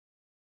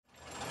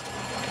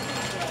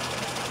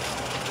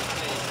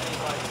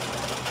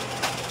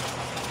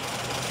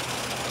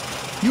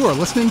You are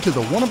listening to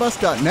the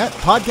oneofus.net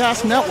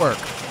podcast network.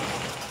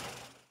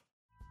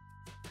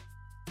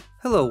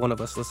 Hello, One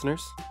of Us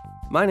listeners.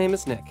 My name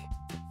is Nick.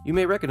 You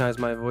may recognize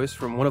my voice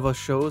from One of Us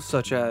shows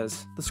such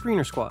as The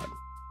Screener Squad,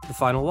 The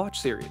Final Watch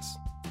series,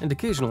 and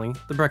occasionally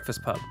The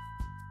Breakfast Pub.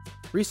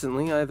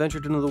 Recently, I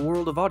ventured into the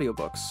world of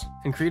audiobooks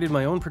and created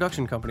my own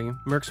production company,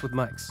 Mercs with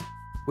Mics,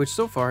 which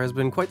so far has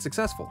been quite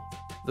successful.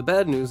 The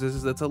bad news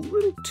is that it's a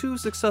little too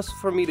successful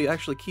for me to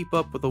actually keep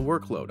up with the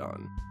workload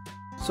on.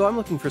 So I'm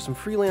looking for some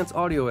freelance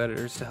audio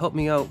editors to help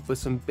me out with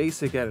some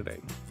basic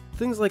editing.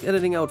 Things like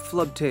editing out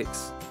flub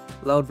takes,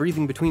 loud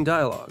breathing between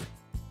dialogue,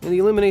 and the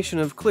elimination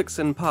of clicks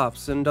and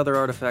pops and other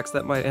artifacts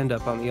that might end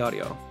up on the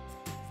audio.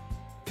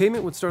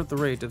 Payment would start at the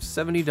rate of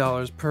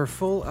 $70 per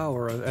full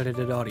hour of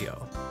edited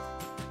audio.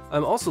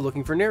 I'm also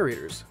looking for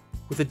narrators,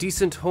 with a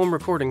decent home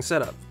recording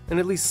setup, and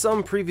at least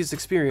some previous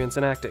experience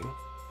in acting.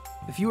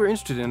 If you are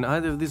interested in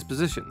either of these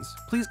positions,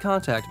 please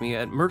contact me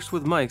at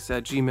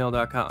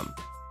mercswithmics@gmail.com.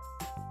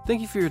 Thank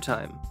you for your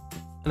time,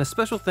 and a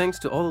special thanks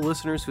to all the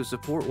listeners who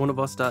support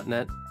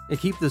oneofus.net and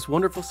keep this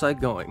wonderful site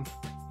going.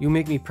 You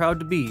make me proud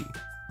to be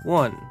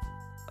one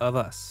of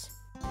us.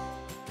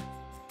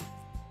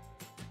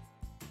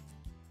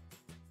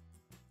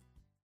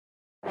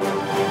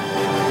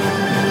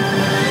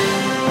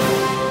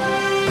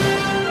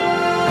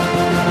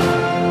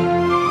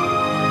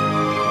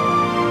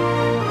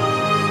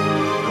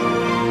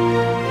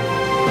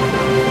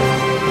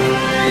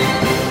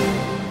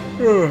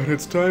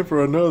 It's time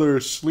for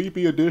another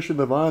sleepy edition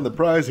of On the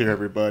Prize here,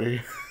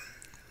 everybody.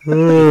 We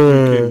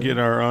can get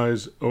our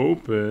eyes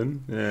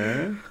open.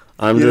 Yeah.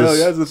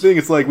 That's the thing.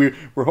 It's like we're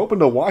hoping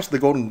to watch the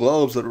Golden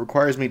Globes, but it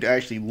requires me to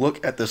actually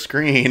look at the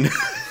screen.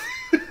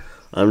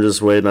 I'm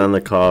just waiting on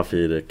the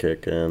coffee to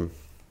kick in.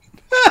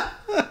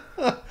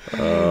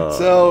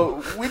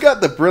 So we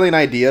got the brilliant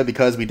idea,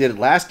 because we did it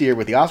last year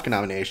with the Oscar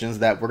nominations,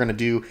 that we're going to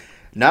do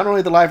not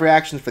only the live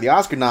reactions for the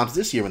Oscar noms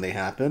this year when they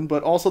happen,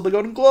 but also the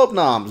Golden Globe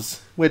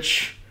noms,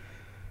 which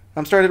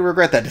I'm starting to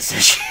regret that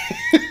decision.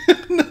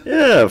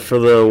 Yeah, for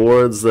the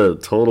awards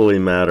that totally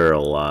matter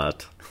a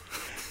lot.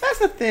 That's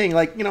the thing.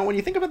 Like, you know, when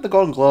you think about the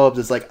Golden Globes,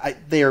 it's like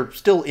they are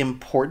still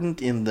important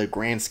in the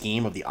grand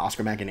scheme of the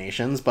Oscar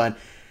machinations, but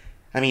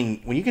I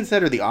mean, when you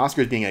consider the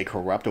Oscars being a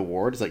corrupt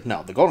award, it's like,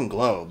 no, the Golden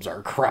Globes are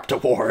a corrupt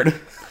award,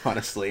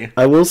 honestly.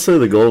 I will say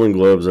the Golden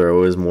Globes are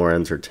always more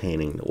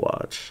entertaining to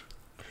watch.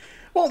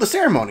 Well, the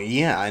ceremony,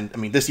 yeah. And I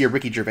mean, this year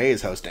Ricky Gervais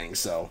is hosting,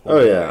 so...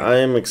 Oh, yeah, I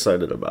am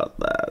excited about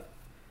that.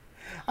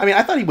 I mean,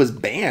 I thought he was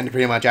banned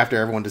pretty much after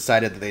everyone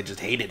decided that they just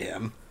hated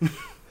him.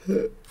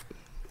 Then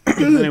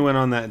he went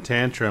on that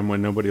tantrum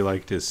when nobody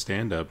liked his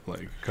stand-up,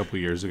 like, a couple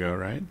years ago,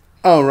 right?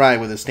 Oh, right,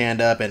 with his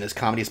stand-up and his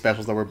comedy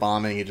specials that were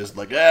bombing. He just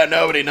like,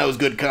 nobody knows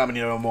good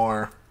comedy no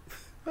more.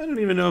 I don't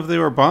even know if they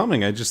were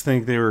bombing. I just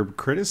think they were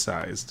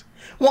criticized.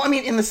 Well, I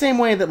mean, in the same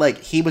way that, like,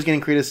 he was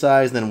getting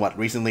criticized, then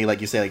recently,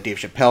 like you say, like, Dave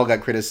Chappelle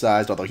got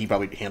criticized, although he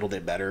probably handled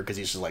it better, because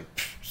he's just like,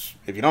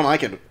 if you don't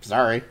like it,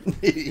 sorry.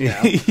 You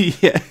know?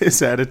 Yeah,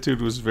 his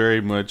attitude was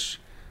very much,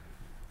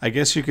 I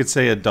guess you could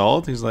say,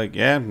 adult. He's like,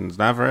 yeah, it's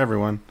not for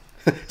everyone.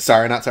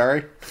 Sorry, not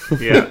sorry?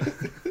 Yeah.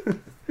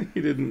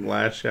 He didn't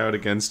lash out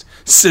against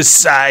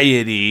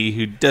society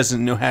who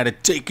doesn't know how to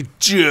take a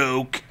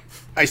joke.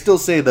 I still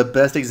say the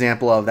best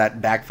example of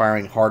that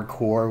backfiring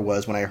hardcore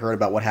was when I heard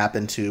about what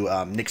happened to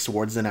Nick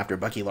Swardson after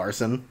Bucky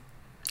Larson.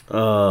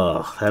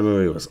 Oh, that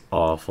movie was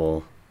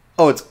awful.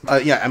 Oh, it's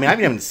yeah. I mean, I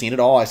haven't seen it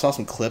all. I saw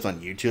some clips on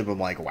YouTube. I'm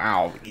like,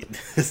 wow.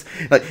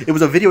 Like, it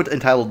was a video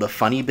entitled "The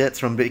Funny Bits"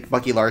 from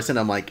Bucky Larson.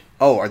 I'm like,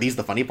 oh, are these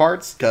the funny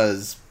parts?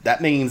 Because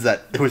that means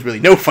that there was really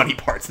no funny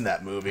parts in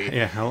that movie.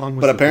 Yeah, how long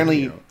was But the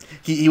apparently, video?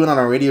 he went on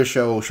a radio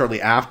show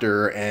shortly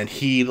after, and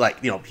he, like,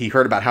 you know, he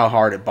heard about how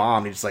hard it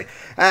bombed. He's just like,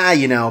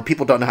 you know,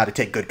 people don't know how to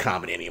take good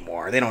comedy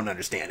anymore. They don't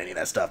understand any of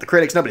that stuff. The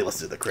critics, nobody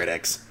listens to the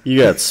critics.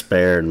 You got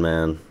spared,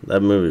 man. That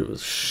movie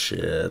was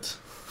shit.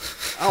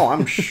 Oh,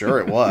 I'm sure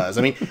it was.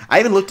 I mean,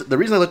 the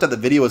reason I looked at the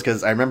video was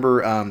because I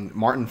remember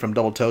Martin from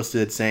Double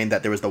Toasted saying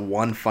that there was the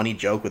one funny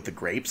joke with the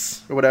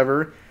grapes or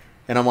whatever.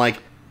 And I'm like,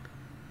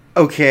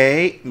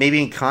 okay,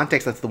 maybe in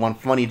context that's the one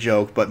funny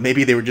joke, but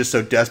maybe they were just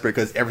so desperate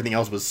because everything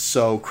else was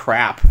so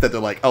crap that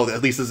they're like, oh,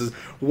 at least this is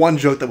one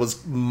joke that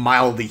was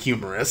mildly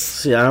humorous.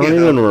 See, I don't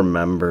even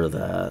remember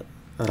that.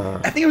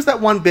 I think it was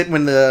that one bit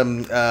when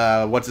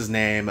the, what's his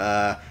name,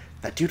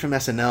 that dude from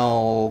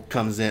SNL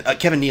comes in,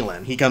 Kevin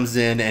Nealon. He comes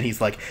in and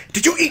he's like,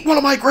 "Did you eat one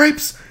of my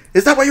grapes?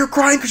 Is that why you're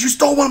crying? Because you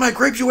stole one of my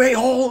grapes, you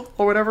a-hole?"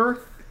 Or whatever.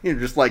 You're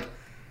just like,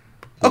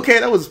 okay,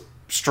 that was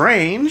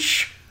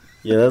strange.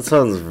 Yeah, that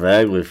sounds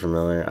vaguely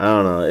familiar. I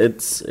don't know.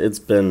 It's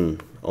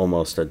been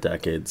almost a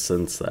decade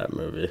since that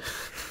movie.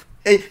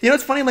 And, you know,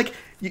 it's funny, like,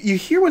 you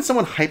hear when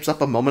someone hypes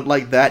up a moment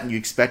like that and you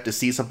expect to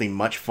see something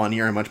much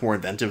funnier and much more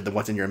inventive than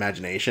what's in your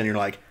imagination. You're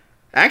like,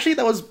 actually,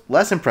 that was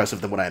less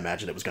impressive than what I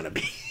imagined it was going to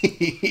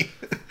be.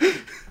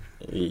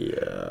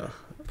 Yeah.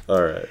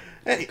 All right.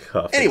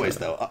 Anyways,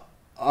 though,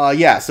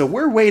 yeah, so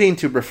we're waiting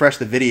to refresh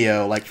the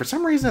video. Like, for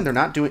some reason, they're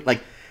not doing,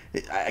 like,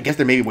 I guess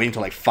they're maybe waiting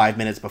till, like, 5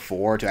 minutes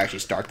before to actually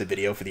start the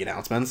video for the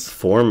announcements.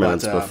 4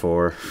 minutes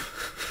before.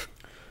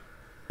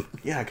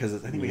 Yeah, because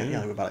I think we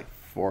got about like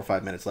 4 or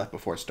 5 minutes left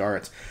before it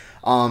starts.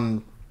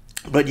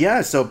 But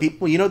yeah, so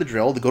people, you know the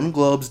drill. The Golden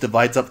Globes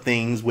divides up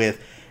things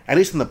with, at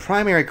least in the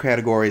primary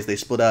categories, they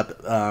split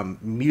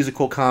up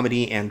musical,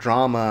 comedy, and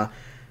drama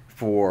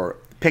for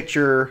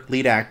picture,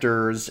 lead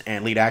actors,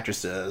 and lead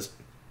actresses.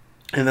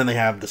 And then they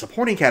have the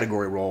supporting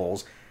category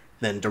roles,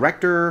 then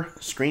director,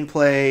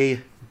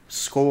 screenplay,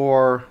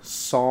 score,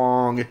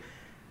 song,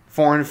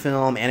 foreign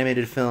film,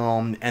 animated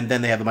film, and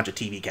then they have a bunch of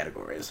TV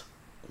categories.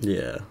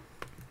 Yeah.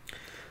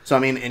 So, I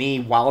mean, any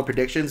wild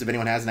predictions, if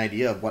anyone has an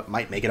idea of what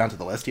might make it onto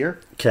the list here?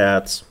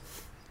 Cats.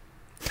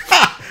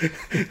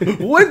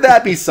 Would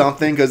that be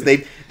something? Because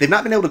they've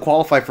not been able to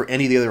qualify for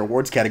any of the other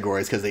awards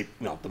categories because the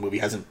movie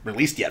hasn't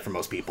released yet for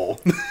most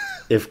people.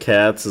 If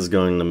Cats is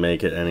going to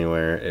make it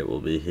anywhere, it will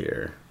be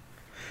here.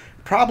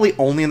 Probably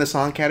only in the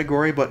song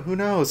category, but who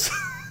knows?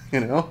 You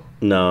know?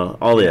 No,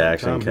 all the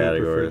action Tom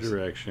Hooper for categories.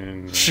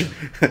 direction.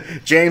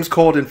 James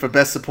Corden for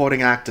Best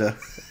Supporting Actor.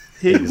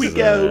 Here we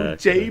go,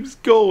 Exactly. James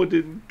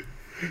Corden.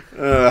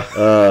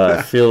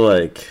 I feel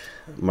like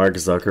Mark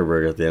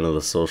Zuckerberg at the end of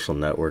The Social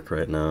Network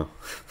right now.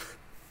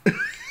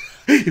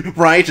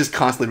 Ryan's just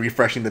constantly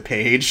refreshing the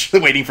page,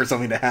 waiting for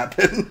something to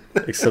happen.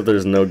 Except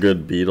there's no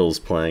good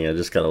Beatles playing. I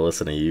just gotta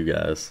listen to you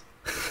guys.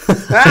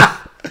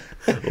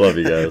 Love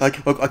you guys. I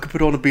could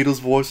put on a Beatles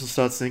voice and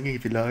start singing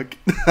if you like.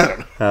 I don't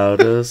know. How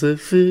does it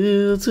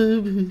feel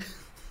to be?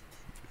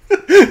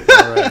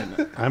 All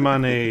right. I'm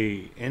on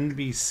a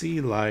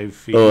NBC live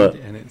feed,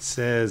 and it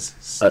says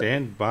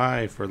stand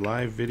by for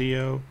live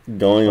video.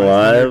 Going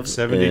live.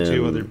 72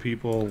 in other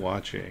people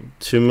watching.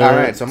 2 minutes. All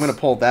right, so I'm going to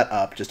pull that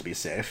up just to be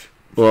safe.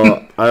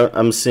 Well,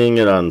 I'm seeing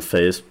it on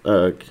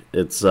Facebook.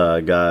 It's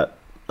got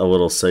a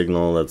little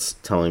signal that's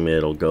telling me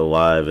it'll go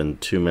live in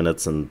 2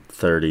 minutes and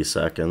 30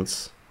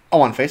 seconds.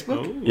 Oh, on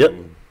Facebook? Ooh. Yep.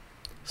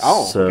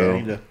 Oh, So okay. I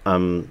need to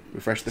I'm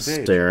refresh the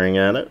page. staring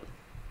at it.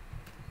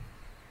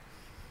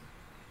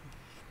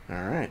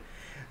 All right.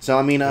 So,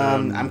 I mean,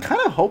 I'm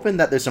kind of hoping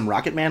that there's some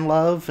Rocket Man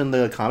love in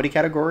the comedy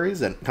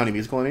categories and comedy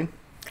musical, I mean.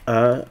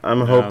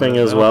 I'm hoping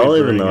as that'll well, be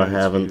even though I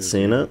brilliant. haven't It's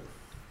seen it.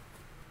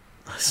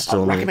 I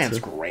still Rocket need Man's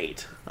to.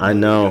 great. I Really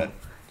know. good.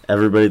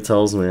 Everybody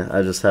tells me.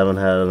 I just haven't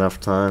had enough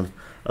time.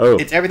 Oh,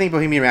 It's everything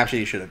Bohemian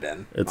Rhapsody should have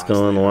been. it's honestly.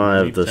 going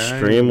live. many The times?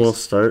 stream will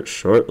start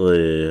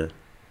shortly.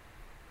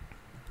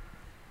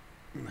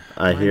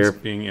 I Mine's hear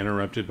being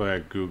interrupted by a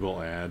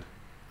Google ad.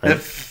 I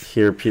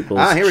hear people's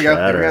Here we go.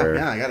 Here we chatter. go.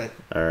 Yeah, I got it.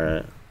 All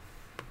right.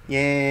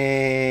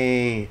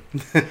 Yay!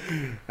 All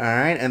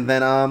right, and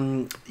then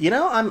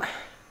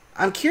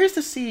I'm curious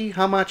to see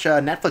how much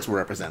Netflix will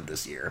represent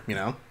this year. You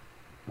know,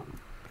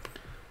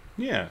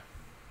 Yeah.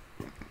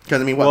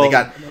 because I mean, they Well-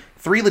 got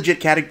three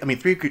legit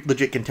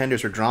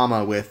contenders for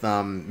drama with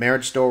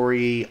Marriage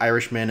Story,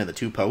 Irishman, and The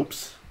Two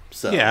Popes.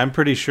 So Yeah, I'm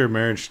pretty sure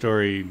Marriage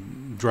Story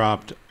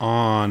dropped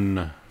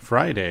on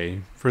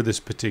Friday for this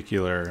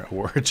particular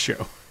award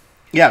show.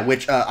 yeah,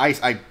 which I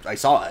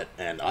saw it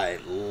and I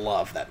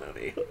love that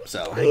movie.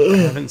 So I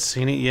haven't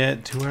seen it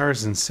yet. 2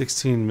 hours and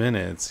 16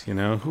 minutes. You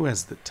know, who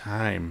has the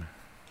time?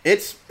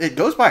 it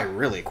goes by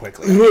really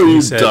quickly.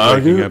 He said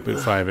waking up at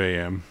 5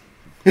 a.m.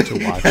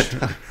 to watch.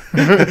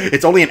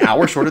 It's only an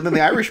hour shorter than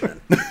The Irishman.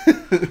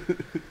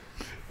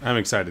 I'm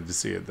excited to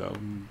see it though.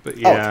 But Oh,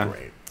 yeah, it's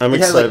great. I'm it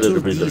has excited like to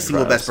two be of the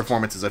single best depressed.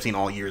 performances I've seen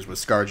all years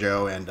with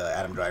ScarJo and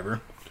Adam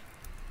Driver.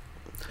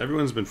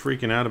 everyone's been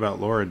freaking out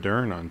about Laura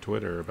Dern on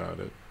Twitter about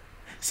it.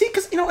 See,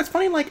 because, it's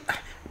funny, like,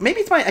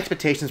 maybe it's my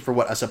expectations for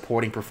what a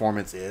supporting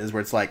performance is,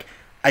 where it's like,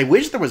 I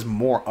wish there was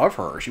more of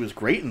her. She was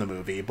great in the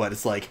movie, but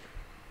it's like,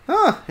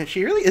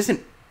 she really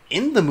isn't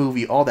in the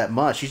movie all that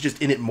much. She's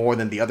just in it more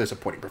than the other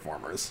supporting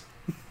performers,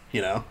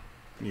 you know?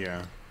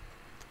 Yeah.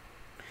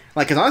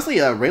 Like, because honestly,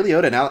 Ray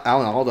Liotta and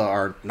Alan Alda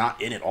are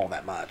not in it all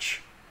that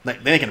much.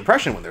 Like, they make an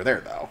impression when they're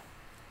there, though.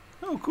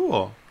 Oh,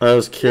 cool. I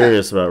was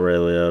curious about Ray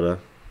Liotta.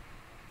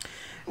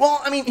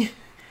 Well, I mean,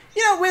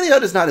 Ray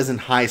Liotta's not as in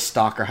high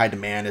stock or high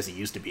demand as he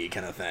used to be,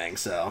 kind of thing,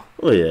 so.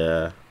 Oh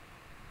yeah.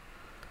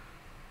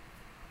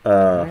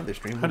 Alright, their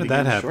stream How will did that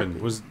begin happen?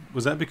 shortly.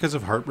 Was that because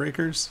of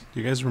Heartbreakers? Do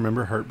you guys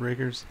remember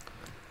Heartbreakers?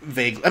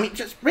 Vaguely. I mean,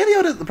 just Ray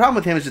Liotta, the problem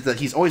with him is just that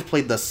he's always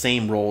played the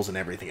same roles in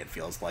everything, it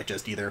feels like.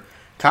 Just either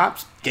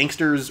cops,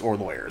 gangsters, or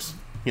lawyers,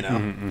 you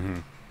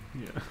know?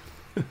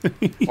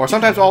 Yeah. Or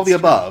sometimes all of the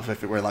above,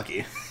 if we're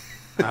lucky.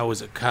 I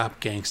was a cop,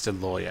 gangster,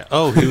 lawyer.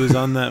 Oh, he was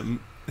on that.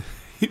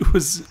 He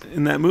was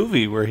in that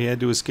movie where he had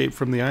to escape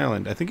from the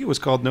island. I think it was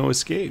called No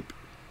Escape.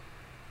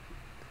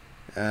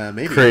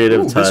 Maybe.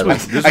 Creative this title.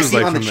 was- This I was see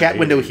like on the from the chat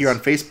window 80s. here on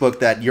Facebook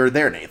that you're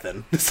there,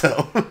 Nathan.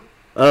 So,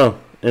 Oh,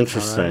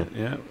 interesting. Alright,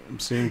 yeah, I'm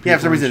seeing. yeah,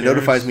 for some people reason in it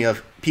notifies chairs. me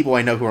of people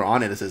I know who are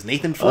on it. It says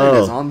Nathan Flynn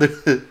is Oh. on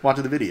the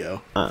watching the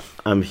video.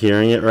 I'm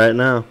hearing it right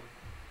now.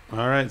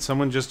 All right,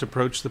 someone just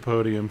approached the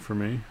podium for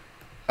me.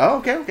 Oh,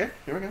 okay.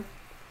 Here we go.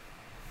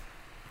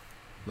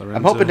 I'm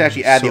Lorenzo hoping to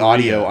actually add the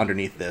audio Soria,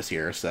 underneath this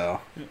here, so.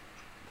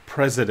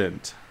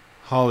 President,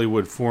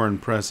 Hollywood Foreign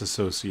Press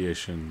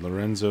Association,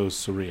 Lorenzo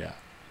Soria.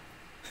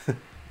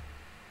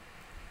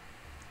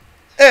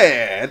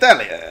 Hey,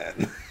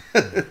 Italian!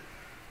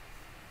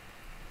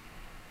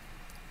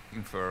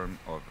 consulting firm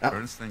of Oh.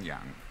 Ernst &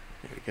 Young.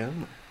 There you go.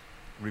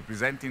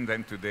 Representing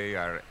them today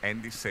are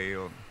Andy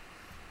Sale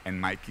and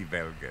Mikey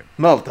Velge.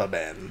 Molto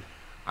bene.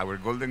 Our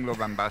Golden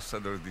Globe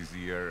ambassadors this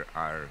year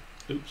are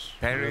Oops.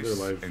 Paris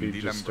Another live and feed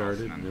Dylan just started,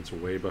 Brosnan. and it's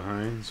way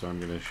behind, so I'm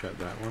going to shut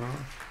that one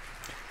off.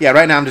 Yeah,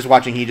 right now I'm just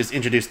watching. He just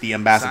introduced the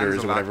ambassadors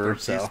sons or of whatever.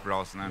 actor So Pierce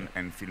Brosnan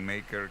and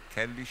filmmaker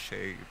Kelly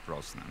Shea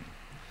Brosnan.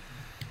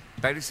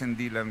 Paris and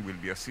Dylan will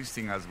be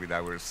assisting us with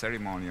our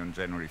ceremony on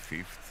January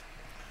 5th,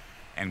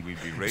 and we'll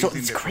be raising So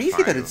it's the crazy that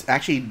profile it's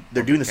actually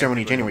they're of doing the the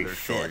ceremony category January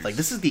of their 5th. Like choice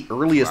this is the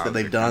earliest that throughout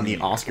they've the done the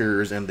coming year.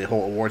 Oscars and the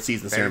whole award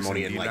season Paris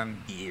ceremony and in like Dylan.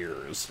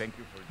 years. Thank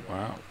you for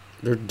joining. Wow.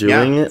 They're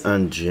doing it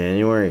on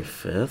January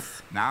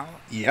 5th? Now,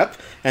 Yep.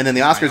 And then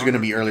the it's my Oscars are going to honor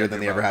be earlier tell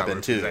than you they ever about have our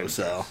been too. presenters.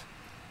 So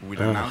We'll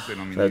Ugh, announce the that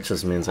nominations.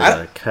 just means I I-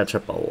 gotta catch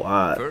up a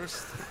lot.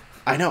 First,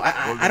 I know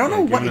I don't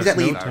know Golden what Giving us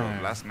exactly. no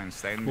time. Last Man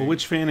Standing. Well,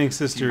 which Fanning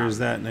sister is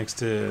that next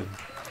to...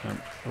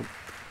 oh,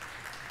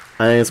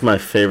 I think it's my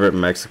favorite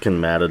Mexican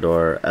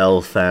matador,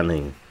 Elle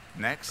Fanning.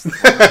 Next, in a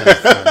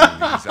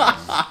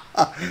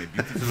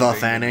beautiful The day in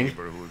Fanning.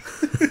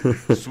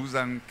 neighborhood,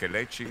 Susan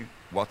Kelechi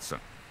Watson.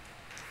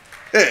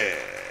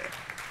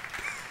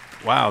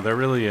 wow, they're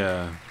really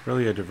a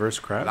diverse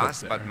crowd up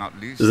Last there. but not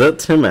least, Is that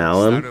Tim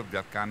Allen? star of the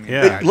upcoming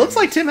Yeah. It looks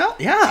like Tim Allen.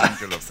 Yeah.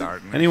 Angel of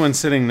Darkness. Anyone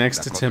sitting next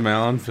to Dakota Tim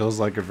Allen feels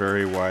like a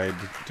very wide,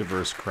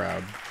 diverse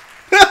crowd.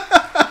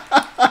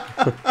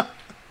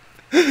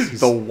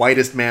 The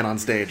whitest man on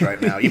stage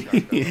right now.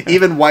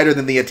 Even whiter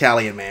than the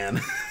Italian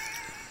man.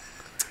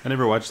 I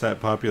never watched that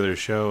popular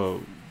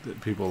show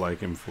that people like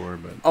him for,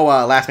 but Oh,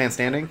 Last Man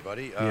Standing.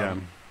 Buddy. yeah.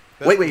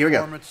 Best Wait, here we go.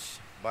 Performance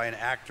by an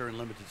actor in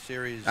limited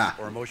series Ah.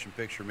 or a motion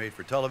picture made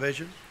for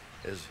television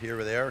is here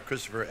or there.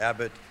 Christopher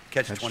Abbott,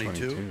 Catch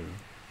 22.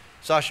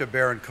 Sacha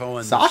Baron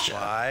Cohen, Sacha. The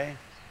Spy.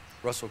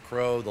 Russell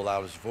Crowe, The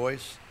Loudest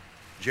Voice.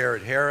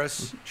 Jared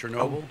Harris,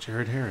 Chernobyl.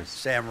 Jared Harris.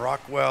 Sam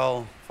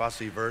Rockwell, Fosse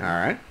Verdon. All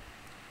right.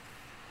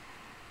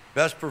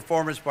 Best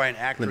performance by an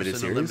actress Limited in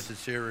series. a limited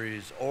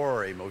series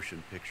or a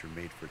motion picture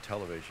made for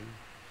television.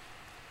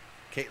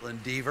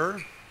 Caitlin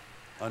Dever.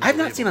 I've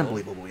not seen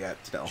Unbelievable yet.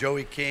 Still.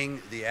 Joey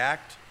King, The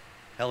Act.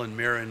 Helen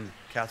Mirren,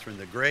 Catherine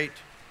the Great.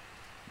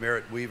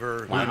 Merritt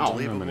Weaver, Wow.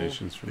 Unbelievable.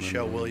 Nominations for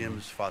Michelle Unbelievable.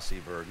 Williams, Fosse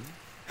Verdon.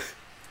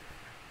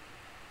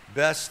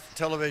 Best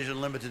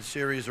television limited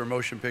series or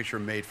motion picture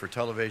made for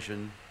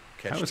television.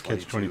 How is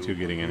Catch 22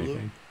 getting on Hulu.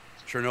 anything?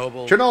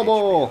 Chernobyl.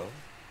 Chernobyl. HBO.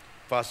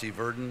 Fosse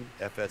Verdon,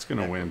 FX. It's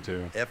gonna Network- win,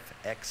 too.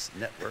 FX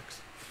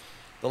Networks.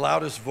 The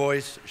Loudest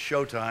Voice,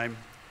 Showtime.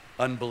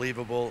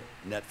 Unbelievable,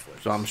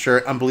 Netflix. So I'm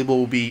sure Unbelievable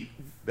will be.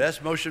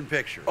 Best motion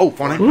picture. Oh,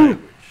 funny. Foreign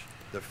language.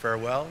 The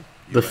Farewell.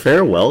 The USA.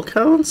 farewell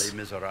counts?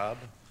 Les Miserables.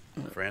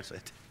 France. I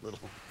did a little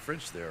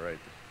French there, right?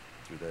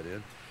 Threw that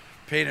in.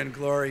 Pain and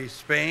Glory,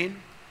 Spain.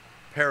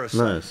 Parasite,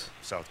 Nice.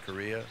 South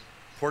Korea.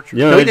 Portugal,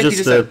 Yeah, No, he I did- he just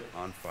just said- did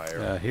on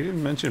fire. He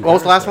didn't mention. What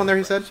was the last Parasite. one there?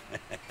 He said.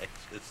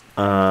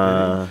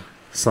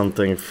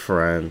 something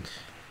French.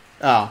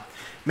 Oh,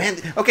 man.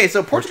 Okay,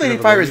 so Portrait Lady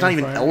of Fire is Lady not on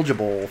even Fire.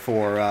 eligible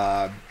for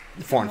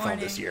foreign film morning.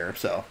 this year.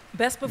 So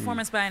Best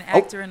performance by an Oh.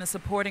 actor in a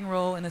supporting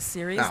role in a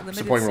series, Ah, limited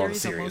supporting role in a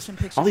series, or series. motion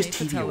picture All these made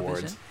for TV television.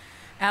 awards.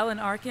 Alan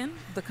Arkin,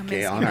 The Okay,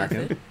 Kaminsky Alan Arkin.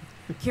 Method.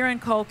 Kieran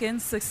Culkin,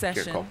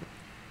 Succession. Culkin.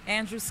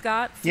 Andrew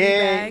Scott,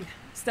 Yay. Fleabag.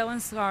 Stellan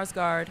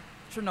Skarsgård,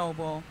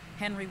 Chernobyl.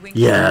 Henry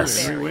Winkler, Yes.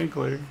 Barry. Henry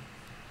Winkler.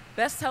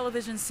 Best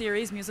television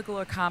series, musical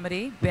or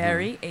comedy,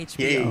 Barry,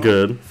 HBO. Yay.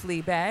 Good.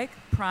 Fleabag,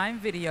 Prime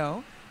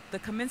Video. The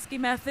Kaminsky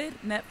Method,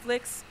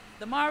 Netflix.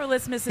 The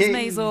Marvelous Mrs. Yay.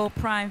 Maisel,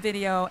 Prime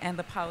Video. And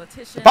The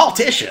Politician. the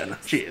politician. on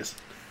Netflix. Jeez.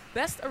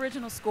 Best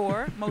original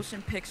score,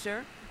 motion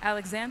picture,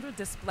 Alexandra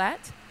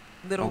Desplat,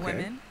 Little Okay.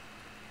 Women,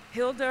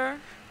 Hildur,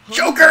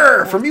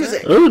 Joker for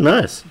music. Oh,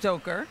 nice.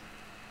 Joker,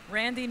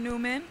 Randy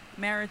Newman,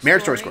 Marriage Story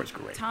Story, score is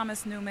great.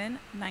 Thomas Newman,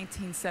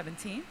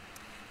 1917,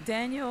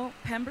 Daniel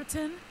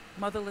Pemberton,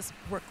 Motherless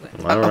Brooklyn.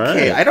 All right.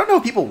 Okay, I don't know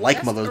if people like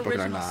Best Mother's Brooklyn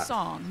or original not.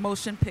 song,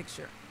 motion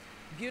picture,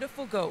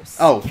 Beautiful Ghosts.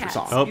 Oh, for Cats,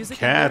 song. Oh, music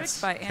Cats. and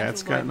lyrics by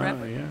Cats Andrew got Lloyd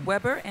no- yeah.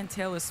 Webber and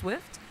Taylor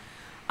Swift.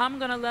 I'm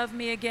Gonna Love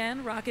Me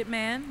Again, Rocket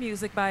Man,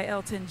 music by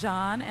Elton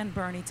John and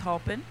Bernie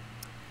Taupin.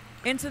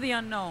 Into the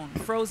Unknown,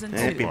 Frozen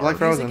Yeah, 2, people like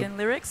Frozen. music and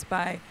lyrics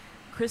by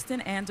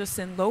Kristen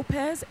Anderson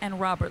Lopez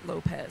and Robert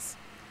Lopez.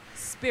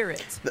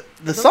 Spirit.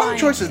 The song Lion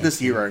choices King,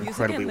 this year are music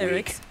incredibly and weak.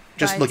 lyrics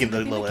Just by looking at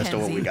the Timothy list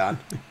of what we McKenzie, got.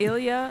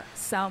 Ilya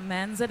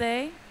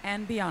Salmanzadeh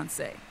and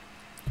Beyonce.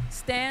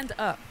 Stand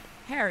Up,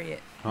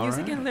 Harriet, All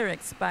music right. and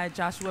lyrics by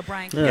Joshua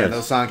Bryan. Yeah, Yeah, Kennedy.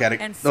 those song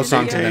And those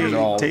song Cynthia contenders are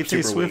all Tay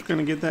super Swift weak.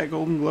 gonna get that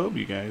Golden Globe,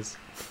 you guys.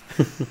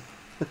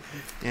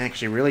 Yeah,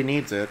 she really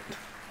needs it.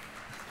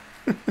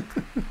 Good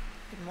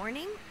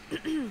morning.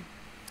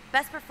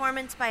 Best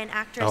performance by an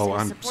actress Oh, in a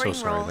I'm so supporting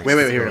sorry. role Wait, in a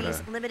wait, here.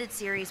 series, limited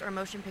series, or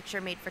motion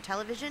picture made for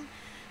television.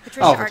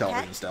 Patricia Oh, for Arquette,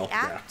 television still, The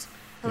Act.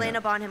 Helena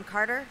Bonham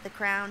Carter, The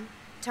Crown.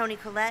 Toni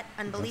Collette,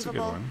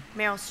 Unbelievable. one.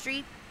 Meryl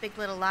Streep, Big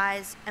Little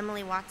Lies.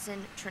 Emily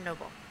Watson,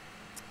 Chernobyl.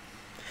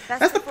 Best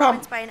That's the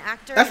performance problem. by an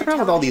actor That's the in a problem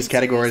with all these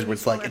television categories series, where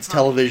it's like musical it's or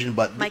comedy. television,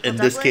 but Michael in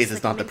this Douglas, case,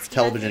 it's The not the Kaminsky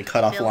television Method,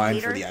 cutoff Bill line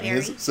for Hader, the Barry,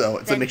 Emmys. So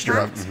it's a Ben mixture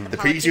Platt, of The the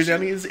previous year's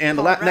Politician, Emmys and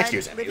the Paul next Rudd,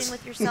 year's Living Emmys.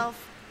 with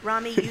Yourself,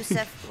 Rami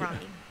Youssef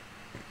Rami.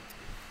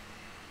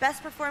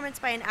 Best performance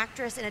by an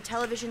actress in a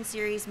television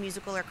series,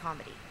 musical, or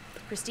comedy.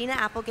 Christina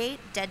Applegate,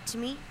 Dead to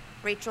Me.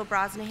 Rachel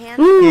Brosnahan,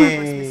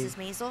 Marvelous Mrs.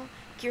 Maisel.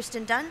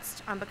 Kirsten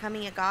Dunst, On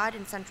Becoming a God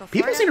in Central Florida.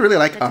 People seem to really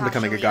like On Natasha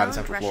Becoming a God in Lyonne,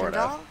 Central Russian Florida.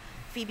 Doll.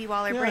 Phoebe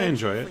Waller-Bridge, I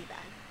enjoy it. Fleabag.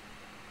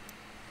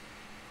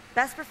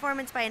 Best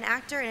performance by an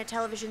actor in a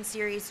television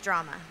series,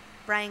 drama.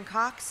 Brian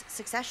Cox,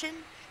 Succession.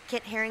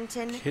 Kit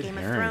Harington, Game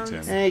of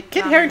Thrones. Hey,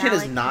 Kit Rami Harington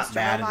is Malek, not Mr.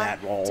 bad in Robot,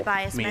 that role.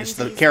 Tobias I mean, it's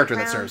the Menzies, character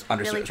that Crown, serves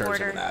Billy serves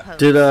Porter, him that. Pose.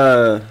 Did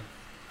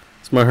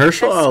is Mahershala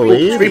Best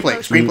Ali?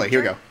 Screenplay. Here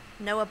we go.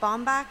 Noah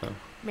Baumbach,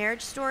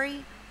 Marriage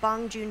Story,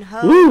 Bong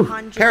Joon-ho, Woo!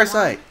 Han Jin-won,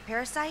 Parasite.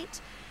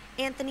 Parasite,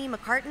 Anthony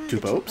McCartan, Two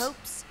The Popes. Two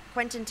Popes,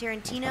 Quentin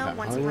Tarantino, About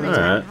Once Hollywood. Upon a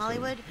Time in Alright.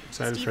 Hollywood,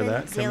 Excited for Steven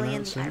that coming out Zalian,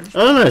 The soon.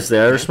 Irishman. Oh, nice. The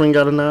Irishman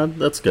got a nod.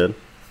 That's good.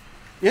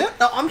 Yeah,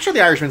 no, I'm sure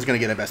The Irishman's going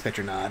to get a Best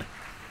Picture nod.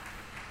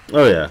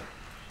 Oh yeah.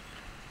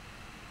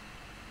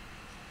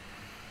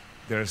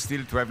 There are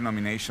still 12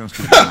 nominations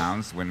to be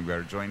announced when we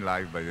are joined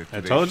live by the I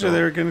Today told you Show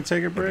they were going to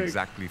take a at break.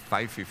 exactly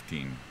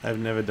 5:15. I've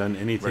never done We're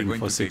anything going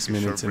for to 6 take a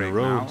short minutes in a break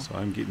row, now. so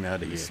I'm getting out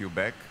of We'll here. see you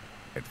back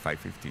at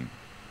 5:15.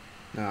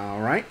 All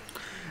right.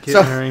 Kit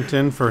So-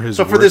 Harington for his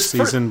so for worst this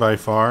fir- season by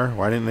far.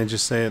 Why didn't they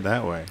just say it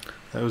that way?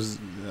 That was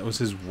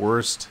his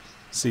worst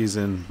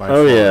season by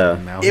Oh, far. yeah.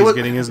 And now It he's was-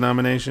 getting his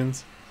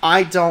nominations.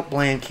 I don't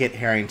blame Kit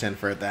Harington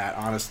for that,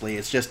 honestly.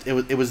 It's just,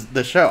 it was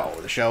the show.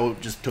 The show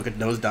just took a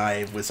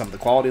nosedive with some of the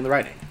quality in the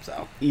writing,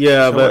 so.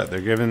 Yeah, So but what, they're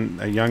giving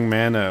a young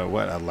man a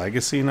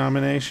legacy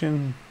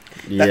nomination?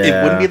 yeah.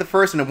 It wouldn't be the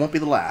first and it won't be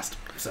the last,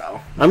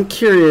 so. I'm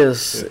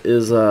curious.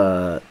 Is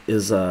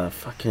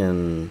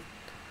fucking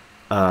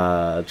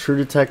True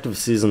Detective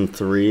season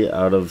 3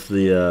 out of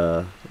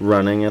the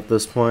running at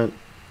this point?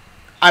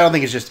 I don't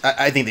think it's just,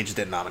 I think they just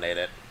didn't nominate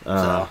it,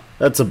 so.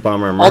 That's a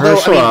bummer. Although, I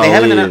Mahershala mean, they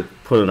haven't Ali annou-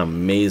 put an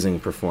amazing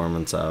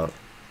performance out.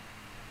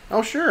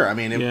 Oh, sure, I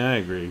mean, Yeah, I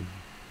agree.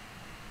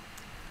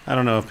 I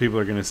don't know if people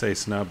are going to say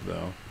snub,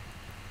 though.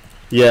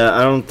 Yeah,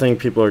 I don't think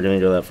people are gonna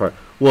go that far.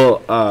 Well,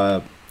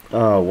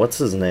 what's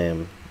his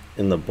name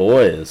in The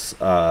Boys?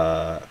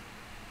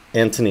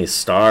 Anthony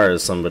Starr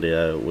is somebody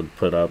I would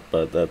put up,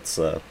 but that's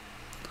I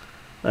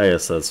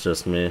guess that's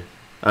just me.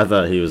 I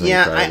thought he was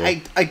yeah,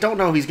 incredible. I don't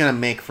know if he's going to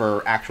make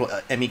for actual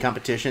Emmy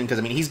competition, because,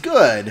 I mean, he's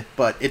good,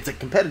 but it's a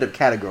competitive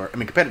category,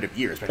 competitive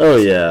year, especially Oh,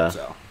 this year, yeah.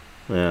 so.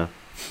 Yeah.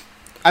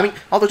 I mean,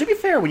 although to be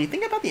fair, when you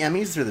think about the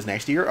Emmys for this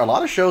next year, a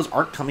lot of shows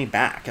aren't coming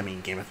back. I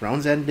mean, Game of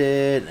Thrones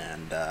ended,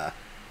 and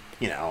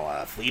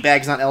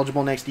Fleabag's not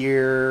eligible next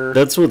year.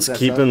 That's what's That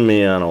keeping stuff.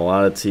 me on a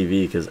lot of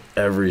TV, because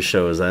every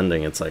show is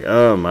ending. It's like,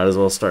 oh, might as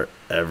well start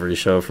every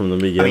show from the I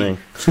beginning. mean,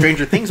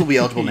 Stranger Things will be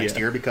eligible next Yeah.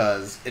 year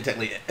because it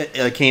technically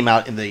it came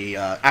out in the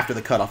after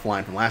the cutoff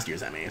line from last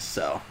year's Emmys.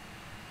 So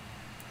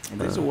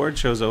These award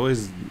shows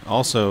always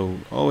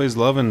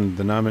loving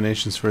the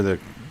nominations for the.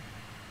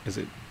 Is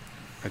it?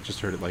 I just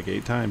heard it like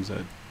 8 times.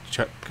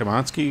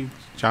 Chomsky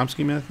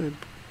method.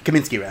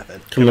 Kaminsky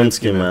method.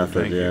 Kaminsky method, method,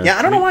 thank you. yeah. Yeah,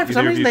 I don't know why. For Either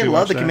some of reason, you they two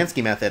love the watch that?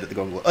 Kaminsky method at the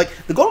Golden Globes. Like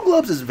the Golden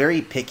Globes is very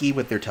picky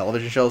with their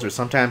television shows, or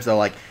sometimes they'll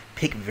like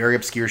pick very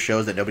obscure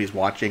shows that nobody's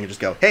watching and just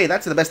go, "Hey,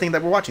 that's the best thing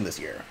that we're watching this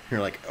year." And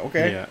you're like,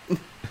 "Okay." Yeah.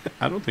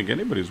 I don't think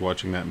anybody's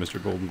watching that,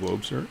 Mr. Golden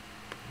Globe, sir.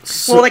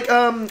 Well, like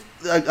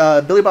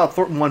Billy Bob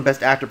Thornton won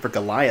Best Actor for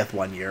Goliath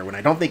one year, when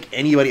I don't think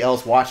anybody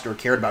else watched or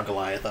cared about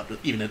Goliath up to,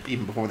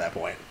 even before that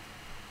point.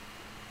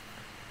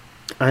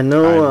 I I've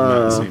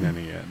know. not seen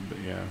any yet, but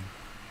yeah.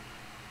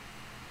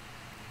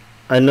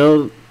 I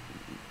know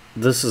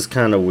this is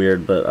kind of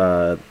weird,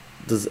 but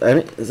is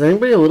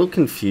anybody a little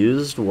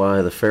confused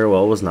why The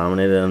Farewell was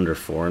nominated under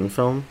foreign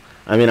film?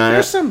 I mean,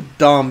 There's some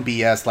dumb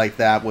BS like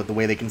that with the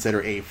way they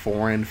consider a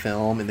foreign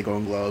film in the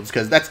Golden Globes,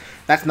 because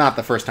that's not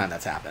the first time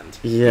that's happened.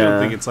 You don't yeah.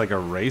 think it's like a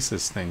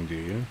racist thing, do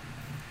you?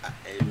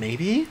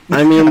 Maybe.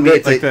 I mean,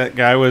 it's Like that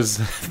guy was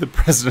the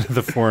president of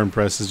the foreign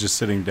press is just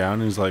sitting down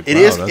and he's like, It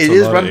wow, is. that's It a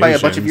is lot run of by a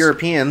bunch of Asians.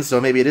 Europeans, so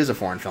maybe it is a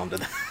foreign film to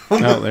them.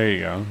 Oh, there you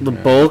go. the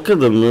Yeah. bulk of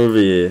the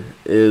movie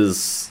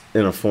is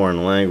in a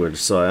foreign language,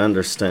 so I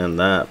understand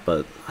that,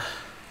 but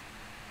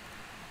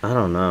I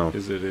don't know.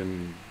 Is it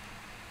in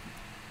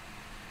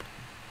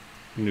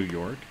New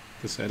York,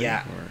 the setting?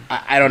 Yeah, Or?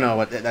 I don't know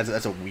what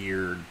that's a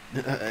weird.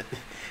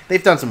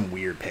 They've done some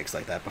weird picks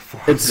like that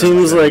before. It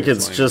seems like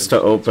it's language. just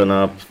to open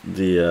up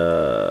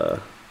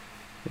the,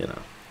 Yeah.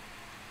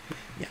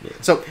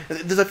 So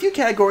there's a few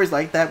categories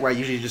like that where I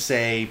usually just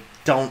say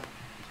don't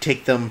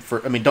take them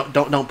for. I mean,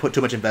 don't put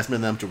too much investment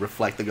in them to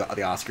reflect the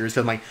Oscars. Because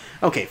I'm like,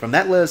 okay, from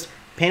that list,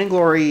 Pain and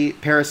Glory,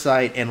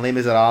 Parasite, and Les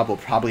Miserables will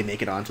probably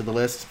make it onto the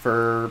list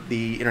for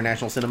the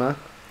international cinema.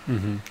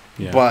 Mm-hmm.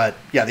 Yeah. But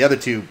yeah, the other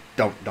two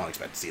don't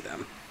expect to see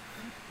them.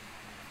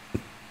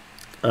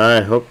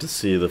 I hope to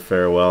see The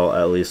Farewell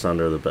at least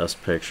under the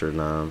Best Picture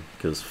nom,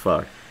 because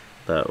fuck,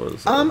 that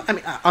was. I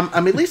mean,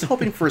 I'm at least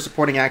hoping for a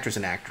supporting actress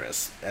and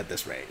actress at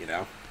this rate. You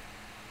know.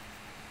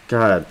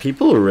 God,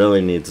 people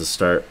really need to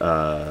start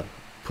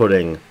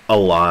putting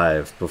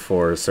alive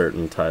before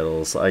certain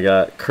titles. I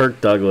got Kirk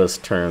Douglas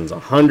turns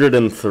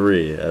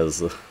 103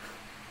 as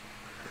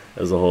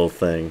a whole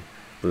thing.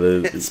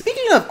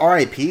 Speaking of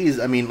RIPs,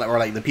 I mean, or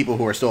like the people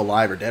who are still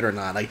alive or dead or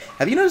not, like,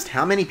 have you noticed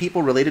how many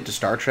people related to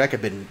Star Trek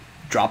have been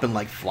dropping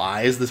like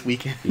flies this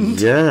weekend?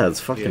 Yeah, it's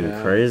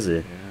fucking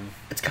crazy.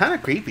 It's kind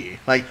of creepy.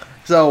 Like,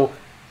 so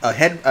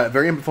a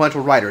very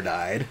influential writer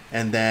died,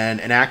 and then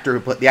the actor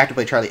who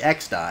played Charlie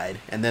X died,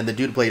 and then the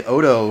dude who played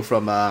Odo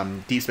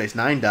from Deep Space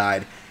Nine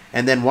died,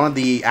 and then one of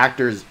the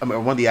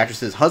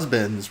actress's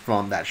husbands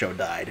from that show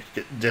died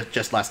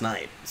just last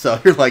night.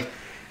 So you're like,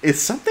 is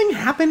something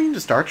happening to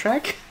Star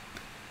Trek?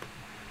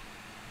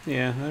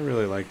 Yeah, I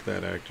really liked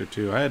that actor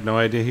too. I had no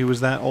idea he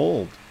was that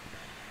old.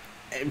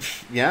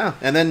 Yeah,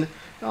 and then,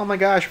 oh my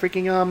gosh,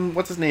 freaking,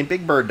 what's his name?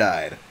 Big Bird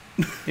died.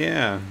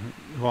 Yeah,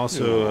 who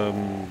also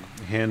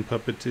hand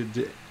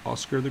puppeted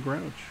Oscar the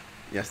Grouch.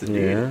 Yes,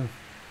 indeed. Yeah.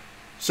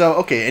 So,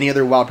 okay, any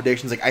other wild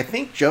predictions? Like, I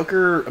think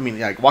Joker, I mean,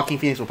 like, Joaquin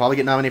Phoenix will probably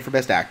get nominated for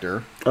Best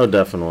Actor. Oh,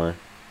 definitely.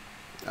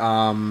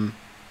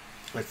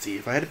 Let's see,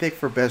 if I had to pick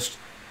for Best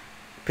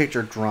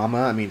Picture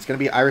Drama, I mean, it's going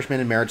to be Irishman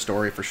and Marriage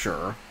Story for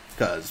sure,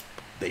 because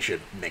they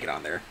should make it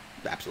on there.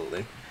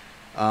 Absolutely.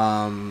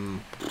 I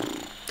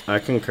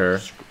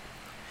concur.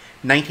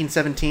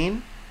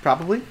 1917,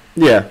 probably.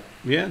 Yeah.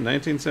 Yeah,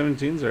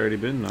 1917's already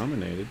been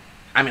nominated.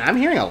 I mean, I'm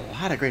hearing a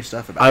lot of great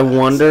stuff about I that,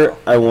 wonder. so.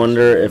 I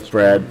wonder if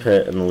Brad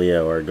Pitt and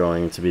Leo are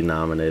going to be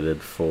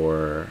nominated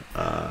for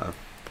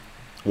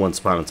Once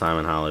Upon a Time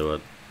in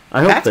Hollywood. I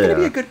hope That's they going to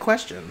be are. a good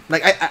question.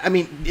 Like, I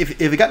mean, if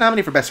it got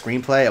nominated for Best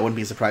Screenplay, I wouldn't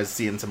be surprised to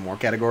see it in some more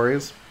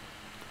categories.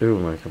 Ooh,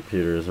 my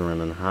computer is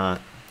running hot.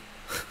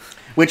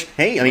 Which,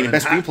 hey, I mean, in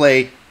Best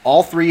Screenplay,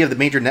 all three of the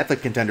major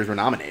Netflix contenders were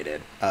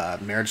nominated.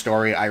 Marriage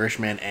Story,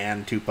 Irishman,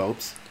 and Two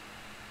Popes.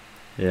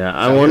 Yeah,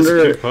 I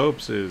wonder. Two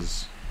Popes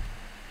is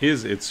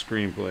its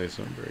screenplay,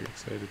 so I'm very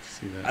excited to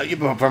see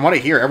that. From what I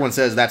hear, everyone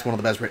says that's one of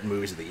the best written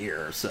movies of the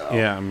year. So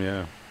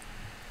Yeah.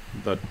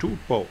 The Two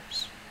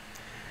Popes.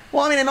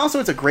 Well, I mean, and also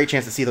it's a great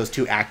chance to see those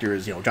two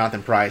actors, you know,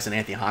 Jonathan Pryce and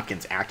Anthony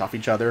Hopkins, act off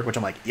each other, which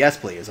I'm like, yes,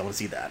 please, I want to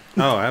see that.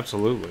 Oh,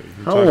 absolutely.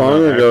 How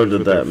long ago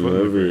did that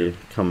movie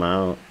come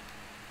out?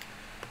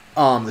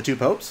 The Two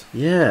Popes?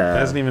 Yeah. It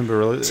hasn't even been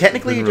released.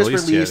 Technically, it just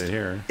released. Yet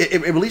here.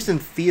 It released in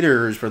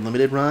theaters for a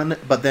limited run,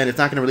 but then it's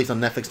not going to release on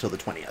Netflix till the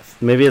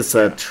 20th. Maybe it's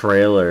that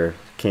trailer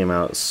came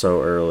out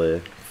so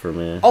early for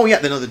me. Oh yeah,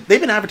 they've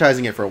been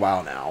advertising it for a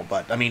while now.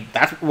 But I mean,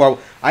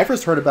 I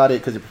first heard about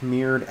it because it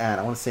premiered at,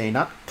 I want to say,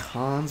 not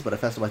Cannes, but a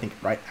festival I think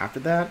right after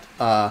that.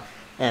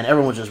 And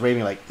everyone was just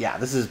raving like, yeah,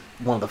 this is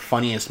one of the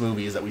funniest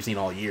movies that we've seen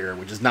all year,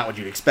 which is not what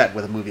you'd expect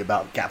with a movie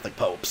about Catholic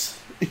popes.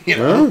 You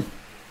know?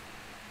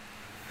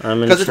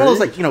 Because it's one of those,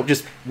 like, you know,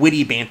 just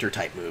witty banter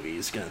type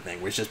movies kind of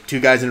thing, where it's just two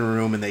guys in a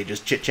room and they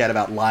just chit chat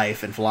about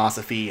life and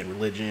philosophy and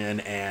religion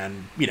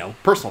and, you know,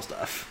 personal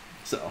stuff.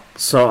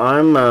 So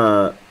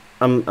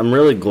I'm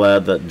really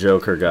glad that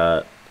Joker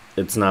got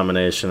its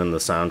nomination in the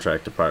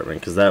soundtrack department,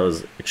 because that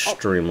was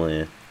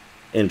extremely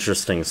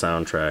interesting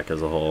soundtrack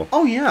as a whole.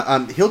 Oh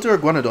yeah, Hildur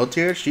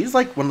Guðnadóttir, she's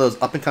like one of those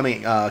up and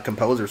coming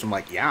composers. I'm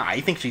like, yeah, I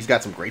think she's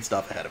got some great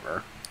stuff ahead of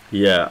her.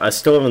 Yeah, I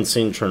still haven't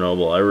seen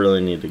Chernobyl. I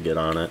really need to get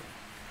on it.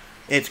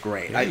 It's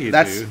great.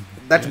 Yeah,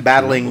 that's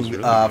battling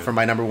really for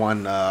my number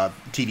one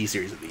TV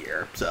series of the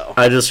year. So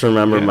I just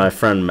remember my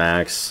friend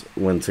Max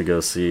went to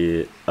go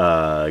see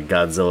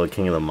Godzilla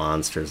King of the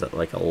Monsters at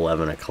like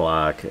 11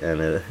 o'clock,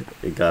 and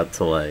it got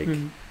to like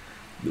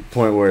the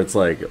point where it's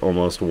like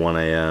almost 1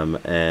 a.m.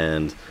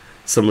 and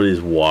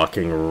somebody's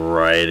walking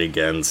right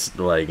against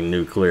like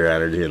nuclear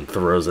energy and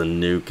throws a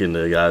nuke into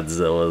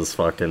Godzilla's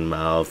fucking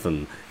mouth,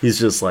 and he's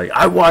just like,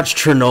 I watched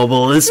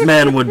Chernobyl, this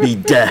man would be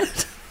dead.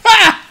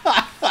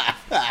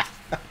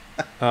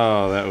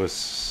 Oh, that was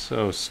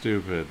so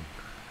stupid.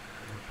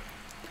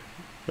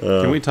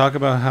 Can we talk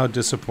about how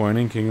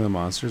disappointing King of the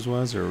Monsters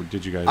was, or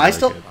did you guys like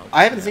it?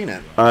 I haven't seen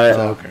it.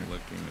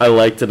 I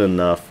liked it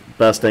enough.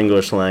 Best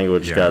English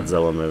language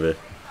Godzilla movie.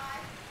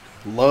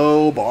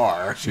 Low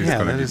bar.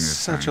 Yeah, that is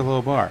such a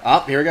low bar. Oh,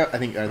 here we go. I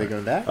think, are they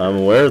going back? I'm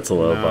aware it's a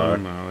low bar.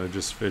 No, they're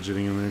just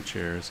fidgeting in their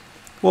chairs.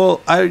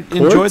 Well, I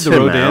enjoyed the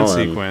Rodan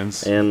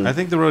sequence. And I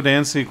think the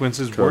Rodan sequence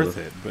is worth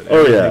it, but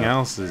everything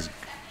else is...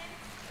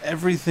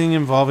 Everything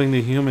involving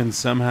the humans,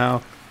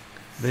 somehow,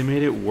 they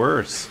made it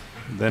worse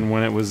than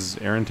when it was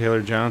Aaron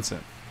Taylor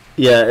Johnson.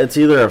 Yeah, it's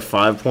either a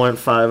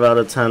 5.5 out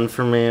of 10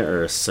 for me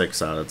or a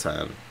 6 out of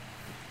 10.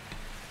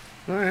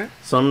 All right.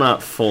 So I'm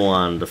not full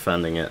on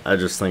defending it. I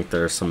just think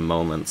there are some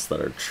moments that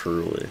are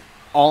truly...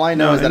 All I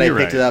know is that I you're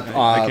picked it up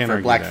I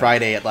for Black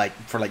Friday at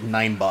for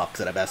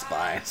 $9 at a Best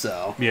Buy.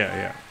 So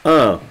yeah.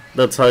 Oh,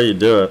 that's how you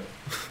do it.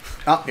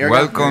 Oh,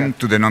 Welcome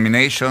to the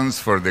nominations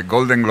for the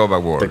Golden Globe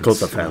Awards.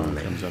 Dakota Fanning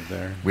comes up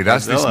there. With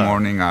us this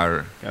morning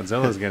are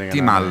Godzilla's getting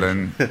Tim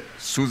Allen,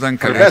 Susan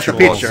the best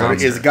picture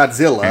Watson, is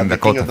Godzilla, and the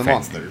King Dakota of the Fanning.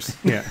 Monsters.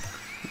 Yeah.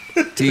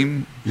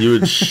 Tim, you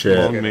would shit.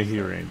 Long may he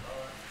reign.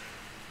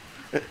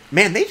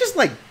 Man, they just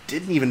like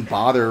didn't even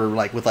bother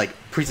with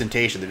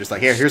presentation. They're just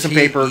like, here's some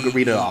paper,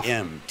 read it off.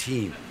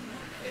 Team.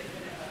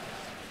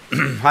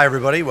 Hi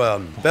everybody.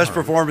 Well, best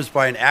performance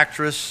by an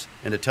actress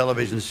in a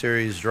television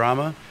series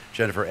drama: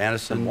 Jennifer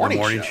Aniston, The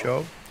Morning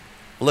Show.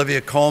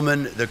 Olivia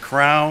Colman, The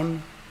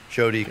Crown.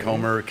 Jodie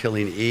Comer,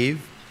 Killing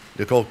Eve.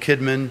 Nicole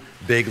Kidman,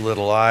 Big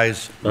Little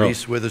Lies.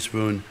 Reese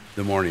Witherspoon,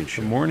 The Morning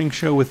Show. The Morning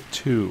Show with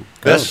 2.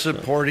 Best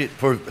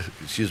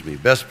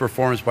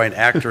performance by an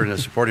actor in a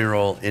supporting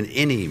role in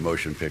any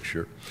motion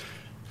picture.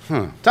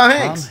 Tom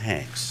Hanks. Tom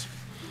Hanks.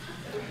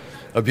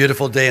 A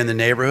Beautiful Day in the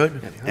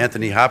Neighborhood.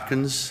 Anthony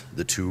Hopkins,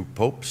 The Two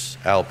Popes.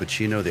 Al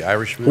Pacino, The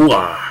Irishman.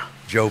 Wow.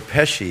 Joe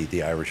Pesci,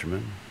 The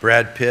Irishman.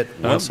 Brad Pitt,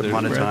 Once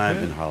Upon a Time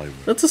in Hollywood.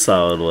 That's a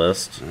solid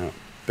list. Yeah.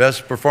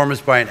 Best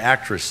performance by an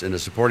actress in a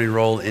supporting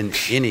role in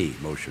any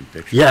motion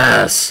picture.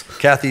 Yes.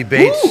 Kathy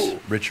Bates,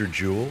 Richard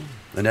Jewell.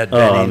 Annette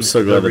Bening, I'm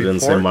so glad they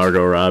didn't say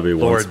Margot Robbie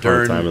Laura Once Upon a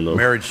Dern, Time in the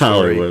Marriage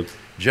Story. Hollywood.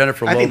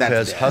 Jennifer I think that's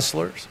Lopez, dead.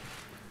 Hustlers.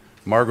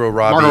 Margot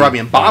Robbie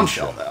and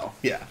Bombshell, though.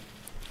 Yeah.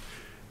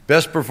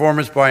 Best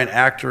performance by an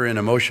actor in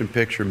a motion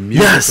picture,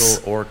 musical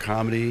Yes! or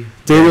comedy.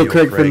 Daniel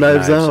Craig for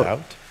Knives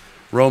Out.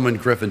 Roman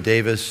Griffin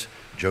Davis,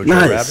 Jojo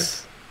Nice. Rabbit.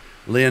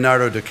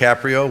 Leonardo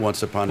DiCaprio,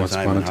 Once Upon a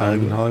Time in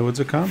Hollywood. Hollywood's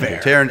a comedy.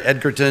 Taron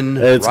Egerton,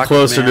 It's Rocket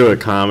closer Man. to a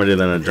comedy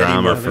than a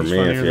drama Murphy. for me,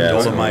 if you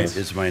ask Dolomite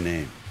me. is my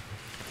name.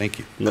 Thank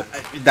you.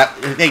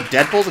 Hey,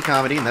 Deadpool's a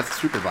comedy, and that's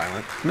super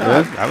violent.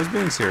 No, I was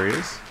being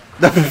serious.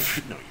 No,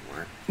 you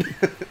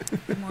weren't.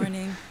 Good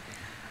morning.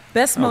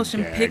 Best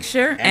motion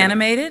picture,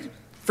 animated,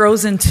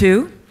 Frozen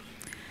 2,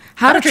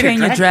 How to Train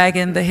Your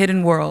Dragon, The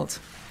Hidden World,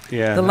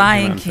 Yeah. The that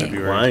Lion came out in King,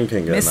 February. Lion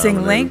King got Missing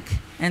nominated. Link,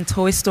 and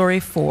Toy Story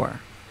 4.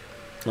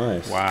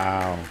 Nice.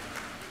 Wow.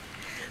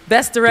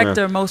 Best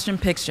Director Motion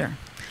Picture,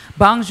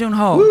 Bong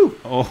Joon-ho,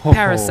 Oh.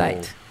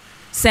 Parasite,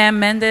 Sam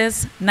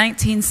Mendes,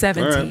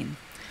 1917, All right.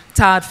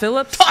 Todd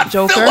Phillips,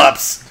 Joker,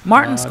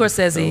 Martin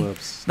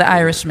Scorsese, The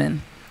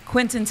Irishman,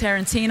 Quentin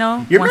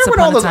Tarantino, You Once remember when Upon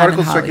all a those Time in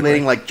articles Hollywood.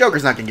 circulating like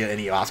Joker's not going to get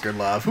any Oscar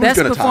love? Who's Best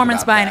going to talk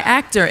performance about by an that?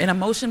 actor in a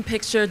motion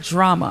picture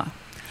drama,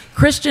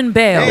 Christian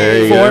Bale,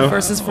 There you Ford go.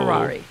 versus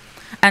Ferrari,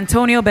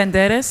 Antonio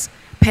Banderas,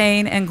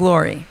 Pain and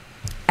Glory,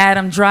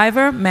 Adam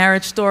Driver,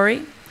 Marriage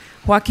Story,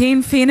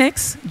 Joaquin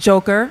Phoenix,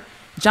 Joker,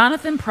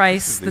 Jonathan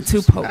Price, The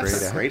Two Popes.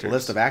 That's a great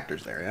list of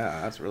actors there.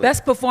 Yeah, that's really.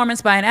 Best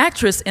performance by an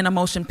actress in a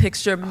motion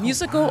picture,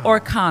 musical or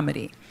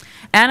comedy,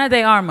 Ana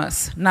de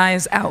Armas,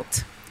 Knives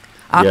Out,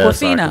 Yes,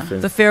 Awkwafina,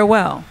 Awkwafina. The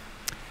Farewell,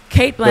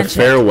 Kate Blanchett,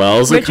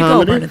 Farewell's a Where'd you go,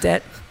 comedy?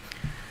 Bernadette?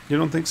 You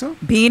don't think so?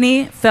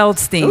 Beanie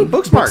Feldstein, Ooh,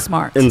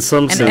 Booksmart. In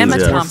some and sense, Emma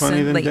yeah. More Thompson,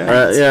 funny than Late dead.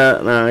 Night.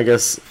 Yeah, no, I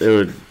guess it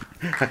would.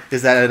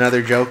 Is that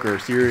another joke or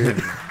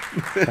serious?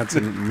 That's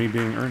me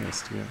being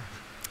earnest. Yeah.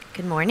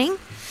 Good morning.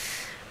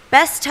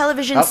 Best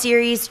television Oh.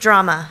 series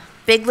drama: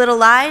 Big Little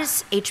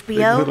Lies,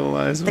 HBO, Big Little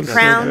Lies The was so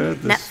Crown,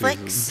 good this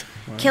Netflix, season.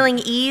 Wow. Killing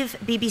Eve,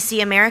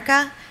 BBC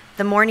America,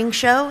 The Morning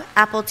Show,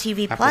 Apple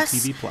TV Plus,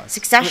 TV Plus. I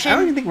Succession,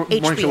 don't even think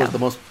Morning Show was HBO. the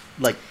most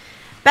like.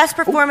 Best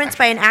performance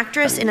by an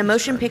actress in a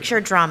motion picture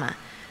drama: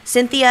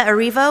 Cynthia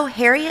Erivo,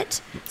 Harriet,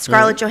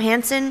 Scarlett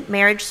Johansson,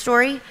 Marriage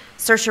Story,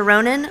 Saoirse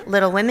Ronan,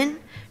 Little Women,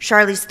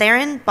 Charlize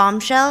Theron,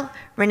 Bombshell,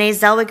 Renee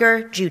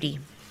Zellweger, Judy.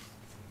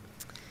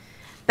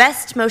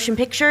 Best motion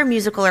picture,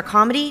 musical or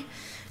comedy: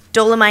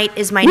 Dolomite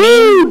is My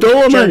Name,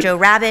 Dolomite. Jojo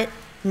Rabbit,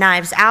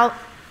 Knives Out,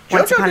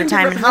 Once JoJo Upon a didn't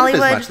Time get in represented as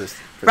Hollywood, much for this,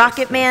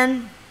 Rocket so.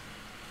 Man.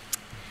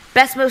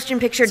 Best motion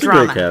picture It's a great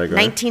drama: category.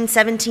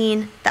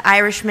 1917, The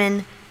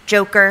Irishman,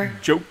 Joker,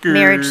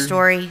 Marriage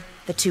Story,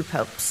 The Two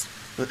Popes.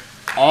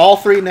 All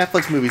three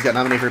Netflix movies got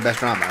nominated for Best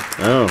Drama.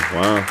 Oh,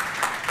 wow.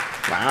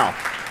 Wow.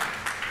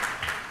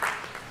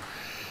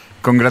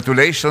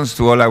 Congratulations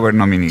to all our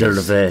nominees.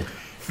 Gervais.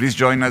 Please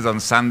join us on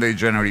Sunday,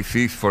 January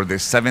 5th for the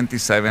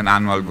 77th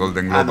Annual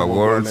Golden Globe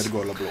Awards,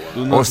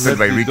 hosted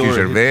by Ricky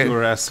Gervais,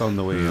 Your ass on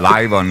the way.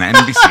 live on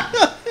NBC.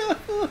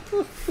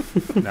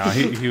 No,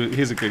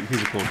 he's a cool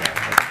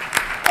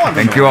guy.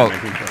 Thank you all.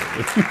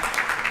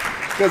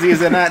 Because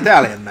he's an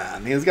Italian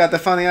man. He's got the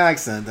funny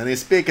accent and he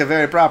speaks it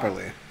very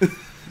properly.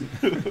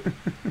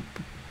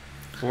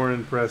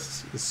 Foreign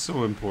press is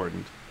so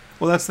important.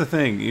 Well, that's the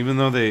thing. Even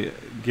though they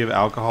give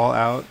alcohol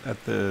out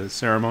at the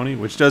ceremony,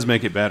 which does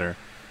make it better,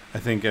 I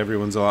think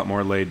everyone's a lot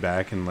more laid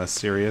back and less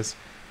serious.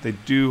 They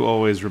do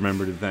always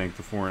remember to thank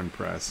the foreign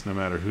press, no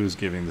matter who's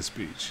giving the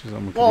speech.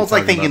 Someone could Well, be it's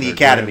like talking thanking about the their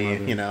Academy,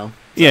 grandmother. you know.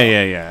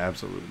 Yeah,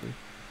 absolutely.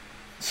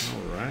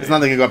 All right. It's not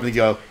that you go up and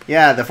go,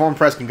 yeah, the foreign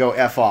press can go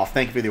F off.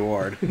 Thank you for the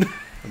award.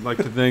 I'd like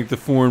to thank the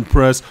foreign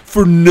press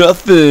for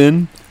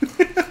nothing.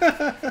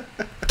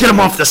 Get him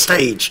off the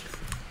stage.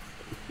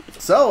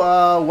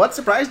 So, what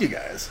surprised you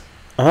guys?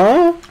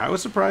 Huh? I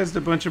was surprised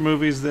a bunch of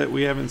movies that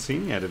we haven't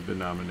seen yet have been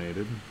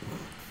nominated.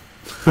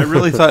 I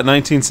really thought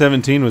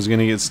 1917 was going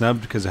to get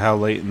snubbed because of how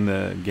late in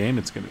the game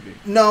it's going to be.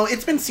 No,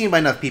 it's been seen by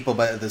enough people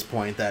by at this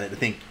point that I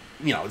think,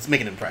 you know, it's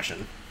making an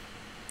impression.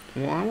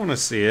 Well, I want to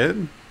see it.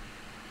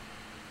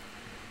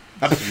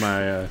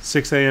 My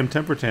 6 a.m.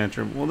 temper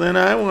tantrum. Well, then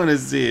I want to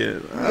see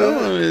it. I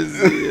want to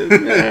see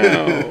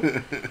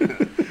it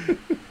now.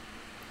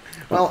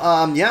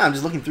 Well, yeah, I'm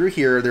just looking through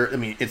here. I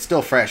mean, it's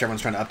still fresh.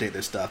 Everyone's trying to update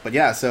their stuff. But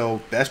yeah,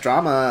 so Best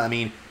Drama, I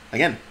mean,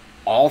 again,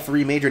 all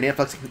three major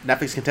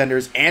Netflix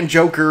contenders and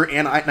Joker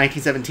and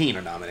 1917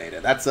 are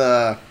nominated. That's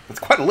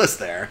quite a list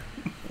there.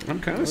 I'm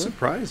kind of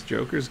surprised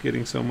Joker's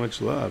getting so much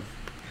love.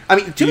 I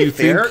mean, to Do be you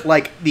fair, think-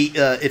 like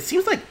it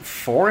seems like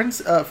foreign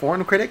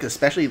critics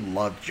especially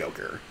loved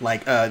Joker,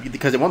 like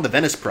because it won the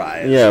Venice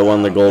Prize. Yeah, it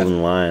won the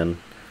Golden Lion.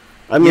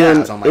 I mean,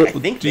 yeah, so I'm like, I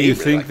think Do they you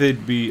really think liked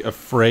they'd be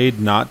afraid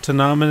not to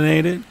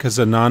nominate it because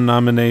a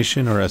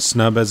non-nomination or a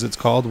snub, as it's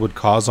called, would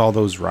cause all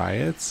those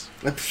riots?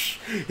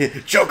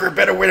 it. Joker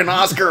better win an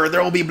Oscar, or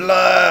there will be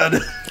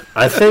blood.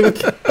 I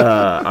think,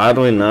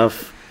 oddly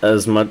enough,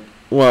 as much...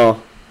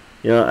 Well,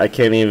 I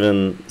can't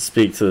even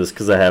speak to this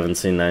because I haven't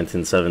seen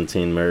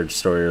 1917, Marriage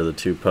Story, or The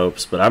Two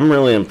Popes, but I'm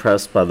really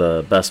impressed by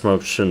the Best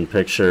Motion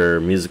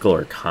Picture Musical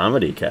or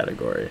Comedy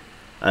category.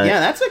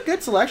 Yeah, that's a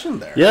good selection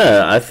there.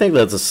 Yeah, I think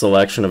that's a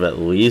selection of at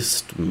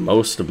least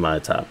most of my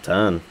top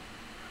 10.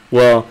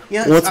 Well,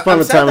 Yeah, Once Upon I'm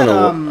a sad Time in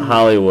that,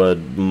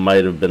 Hollywood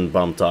might have been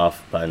bumped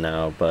off by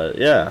now, but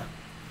yeah.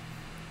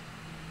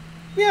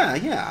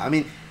 Yeah. I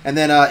mean, and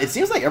then it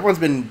seems like everyone's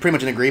been pretty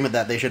much in agreement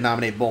that they should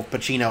nominate both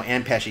Pacino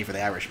and Pesci for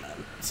The Irishman.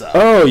 So.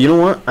 Oh, you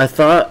know what? I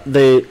thought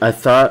they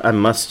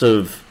must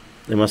have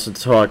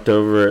talked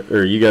over it,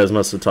 or you guys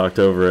must have talked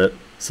over it.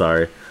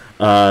 Sorry.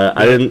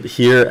 I didn't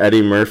hear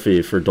Eddie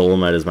Murphy for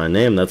Dolomite Is My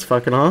Name. That's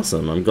fucking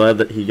awesome. I'm glad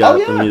that he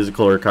got the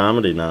musical or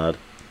comedy nod.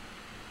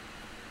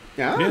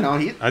 Yeah, I don't know.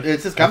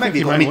 It's his I comeback. think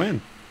he might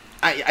win.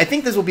 I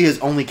think this will be his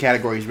only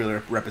category he's really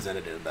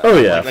represented in. Though. Oh,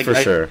 yeah, for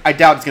sure. I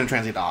doubt it's going to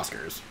translate to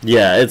Oscars.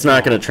 Yeah, it's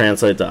not going to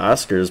translate to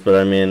Oscars, but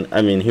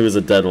I mean, he was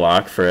a dead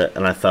walk for it,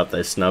 and I thought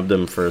they snubbed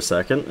him for a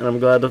second, and I'm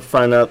glad to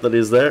find out that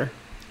he's there.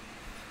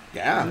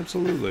 Yeah,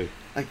 Absolutely.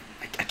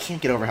 I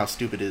can't get over how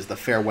stupid it is the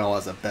Farewell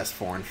as a best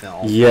foreign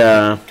film.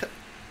 Yeah.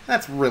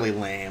 That's really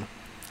lame.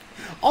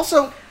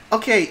 Also,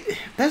 okay,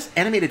 best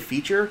animated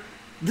feature.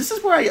 This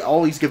is where I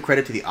always give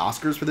credit to the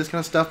Oscars for this kind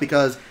of stuff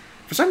because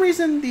for some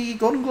reason the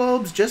Golden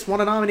Globes just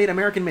want to nominate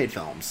American-made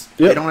films.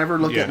 Yep. They don't ever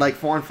look at like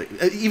foreign,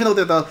 even though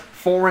they're the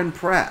foreign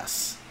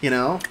press.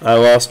 I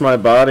Lost My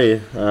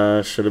Body.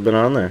 Should have been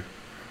on there.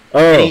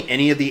 Oh,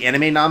 Any of the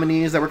anime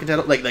nominees that were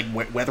contended, like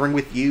Weathering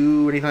with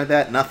You or anything like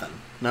that? Nothing.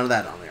 None of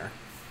that on there.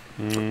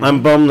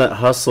 I'm bummed that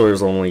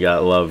Hustlers only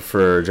got love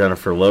for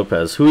Jennifer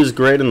Lopez, who is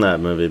great in that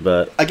movie,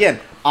 but...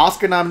 Again,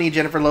 Oscar nominee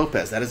Jennifer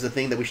Lopez. That is the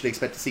thing that we should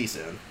expect to see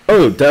soon.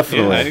 Oh,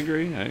 definitely.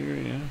 Yeah, I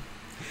agree,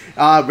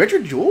 yeah.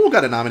 Richard Jewell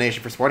got a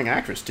nomination for supporting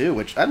actress, too,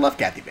 which I love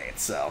Kathy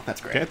Bates, so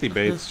that's great. Kathy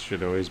Bates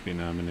should always be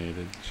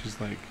nominated.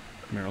 She's like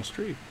Meryl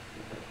Streep.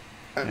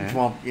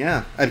 Well,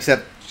 yeah,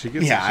 except... She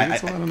gets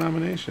a lot of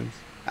nominations.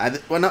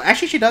 Well, no,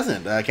 actually she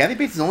doesn't. Kathy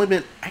Bates has only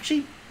been...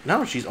 Actually,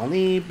 no, she's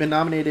only been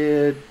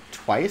nominated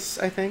twice,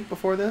 I think,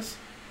 before this.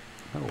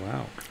 Oh,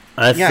 wow.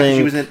 I think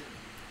she was in...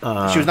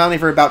 she was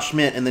nominated for About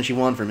Schmidt, and then she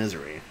won for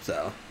Misery,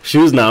 so... She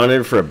was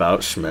nominated for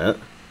About Schmidt?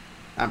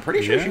 I'm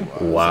pretty sure she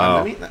was.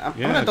 Wow. I'm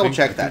going to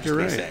double-check that just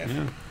to be safe.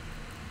 Yeah.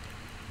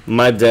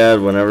 My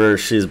dad, whenever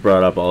she's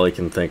brought up, all he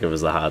can think of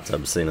is the hot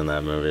tub scene in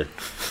that movie.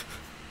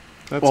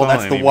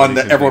 That's the one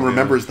that everyone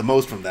remembers the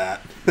most from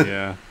that.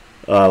 Yeah.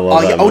 I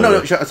love that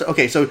movie. No.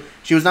 Okay, so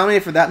she was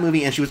nominated for that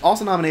movie, and she was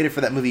also nominated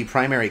for that movie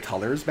Primary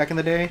Colors back in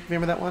the day.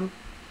 Remember that one?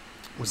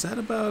 Was that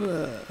about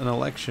an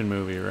election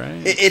movie,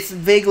 right? It's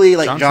vaguely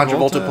like John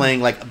Travolta? Travolta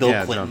playing like a Bill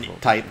Yeah, Clinton John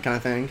Travolta. type kind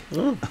of thing.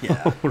 Oh.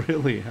 Yeah. Oh,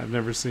 really? I've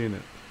never seen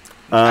it.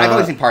 I've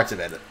only seen parts of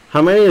it.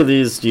 How many of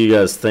these do you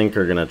guys think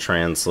are going to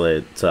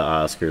translate to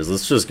Oscars?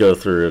 Let's just go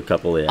through a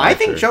couple of the I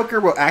think actors. Joker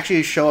will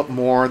actually show up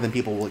more than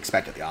people will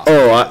expect at the Oscars.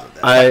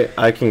 Oh,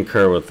 I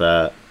concur with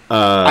that.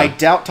 I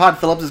doubt Todd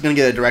Phillips is going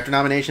to get a director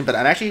nomination, but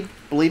I'm actually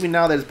believing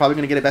now that he's probably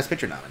going to get a Best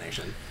Picture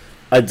nomination.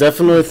 I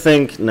definitely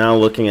think now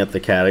looking at the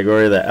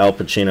category that Al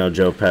Pacino,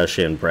 Joe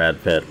Pesci, and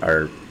Brad Pitt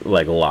are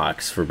like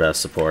locks for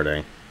Best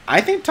Supporting. I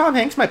think Tom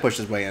Hanks might push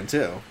his way in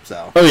too.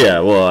 So. Oh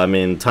yeah, well I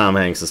mean Tom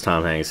Hanks is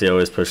Tom Hanks. He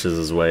always pushes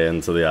his way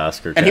into the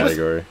Oscar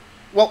category.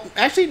 Well,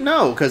 actually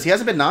no, because he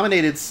hasn't been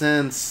nominated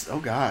since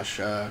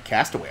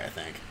Castaway, I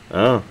think.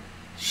 Oh,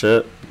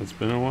 shit! It's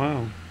been a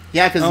while.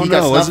 Yeah, because he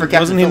got snubbed for Captain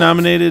Wasn't he Phillips.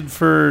 nominated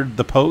for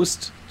The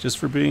Post? Just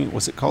for being...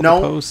 Was it called The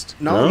Post?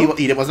 No,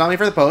 he was nominated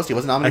for The Post. He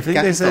wasn't I nominated think for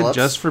Captain they said Phillips.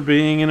 just for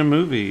being in a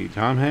movie.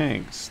 Tom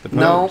Hanks. The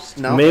Post.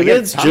 No. Maybe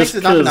Again, it's Tom Hanks just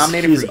is not been because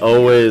nominated he's for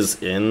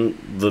always in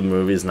the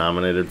movies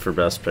nominated for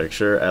Best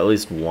Picture, at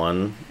least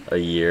one a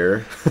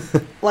year.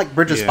 Like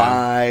Bridge of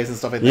Spies and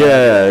stuff like that.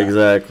 Yeah,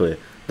 exactly.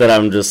 That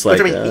I'm just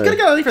like... Which, I mean, he could have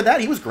got money for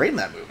that. He was great in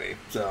that movie.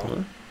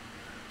 So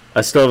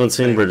I still haven't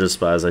seen Bridge of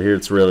Spies. I hear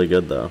it's really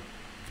good, though.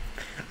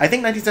 I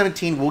think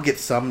 1917 will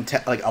get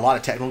a lot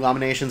of technical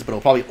nominations, but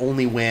it'll probably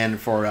only win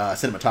for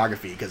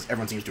cinematography because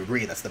everyone seems to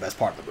agree that's the best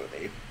part of the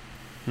movie.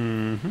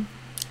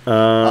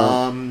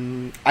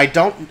 I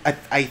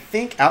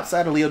think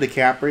outside of Leo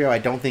DiCaprio, I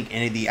don't think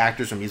any of the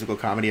actors from musical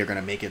comedy are going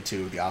to make it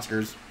to the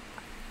Oscars.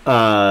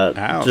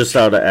 Ouch. Just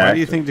out of Why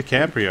do you think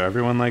DiCaprio?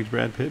 Everyone liked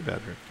Brad Pitt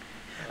better.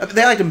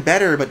 They liked him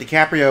better, but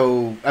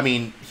DiCaprio, I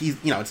mean, he's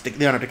it's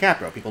Leonardo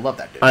DiCaprio. People love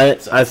that dude. I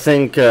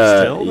think...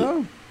 Still,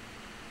 though?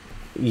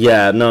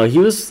 Yeah, no,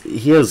 he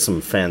has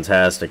some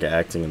fantastic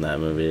acting in that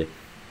movie.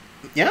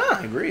 Yeah,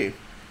 I agree.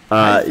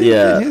 I think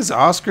that his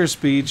Oscar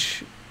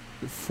speech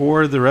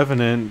for The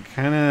Revenant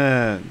kind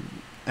of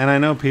And I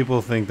know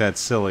people think that's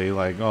silly,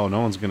 like, oh,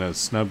 no one's going to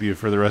snub you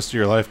for the rest of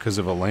your life because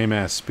of a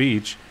lame-ass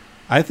speech.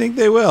 I think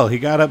they will. He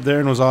got up there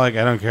and was all like,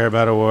 I don't care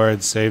about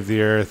awards, save the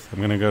earth, I'm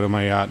going to go to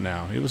my yacht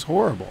now. It was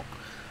horrible.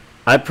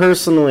 I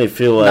personally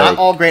feel like... Not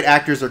all great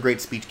actors are great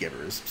speech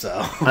givers,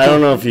 so... I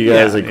don't know if you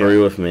guys agree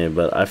with me,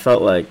 but I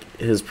felt like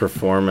his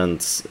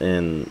performance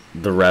in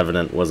The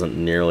Revenant wasn't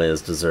nearly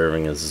as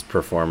deserving as his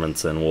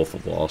performance in Wolf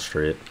of Wall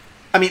Street.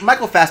 I mean,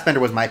 Michael Fassbender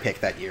was my pick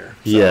that year.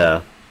 So.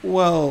 Yeah.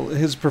 Well,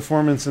 his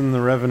performance in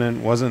The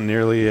Revenant wasn't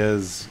nearly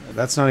as...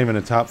 That's not even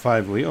a top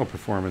 5 Leo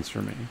performance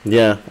for me.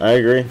 Yeah, I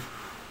agree.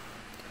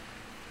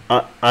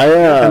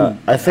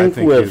 I think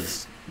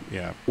with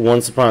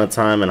Once Upon a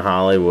Time in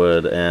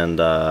Hollywood and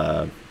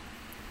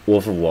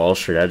Wolf of Wall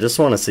Street, I just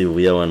want to see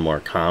Leo in more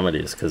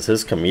comedies because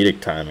his comedic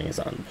timing is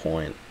on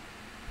point.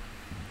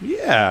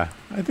 Yeah,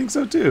 I think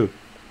so too.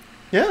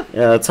 Yeah.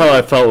 Yeah, that's how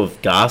I felt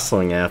with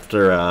Gosling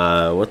after,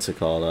 what's it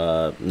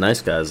called?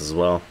 Nice Guys as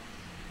well.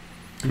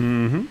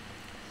 Mm-hmm.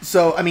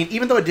 So, I mean,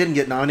 even though it didn't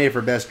get nominated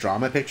for Best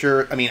Drama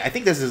Picture, I mean, I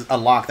think this is a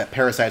lock that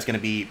Parasite's going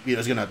to be,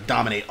 is going to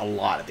dominate a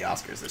lot at the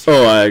Oscars this year.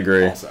 Oh, I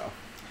agree. Also,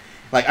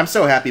 like, I'm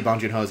so happy Bong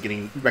Joon-ho is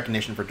getting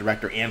recognition for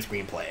director and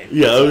screenplay.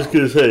 Yeah, I was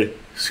going to say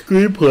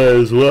screenplay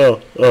as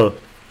well. Oh,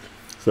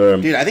 sorry.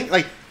 Dude, I think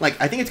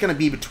I think it's going to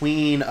be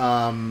between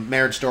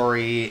Marriage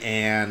Story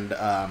and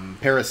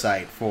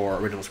Parasite for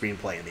original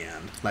screenplay in the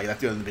end. Like,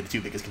 that's going to be the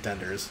two biggest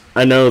contenders.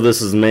 I know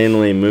this is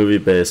mainly movie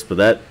based,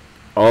 but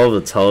all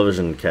the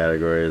television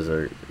categories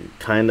are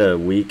kind of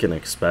weak and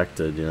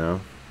expected, you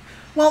know?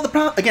 Well, the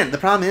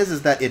problem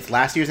is that it's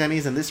last year's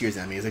Emmys and this year's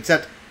Emmys,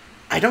 except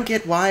I don't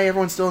get why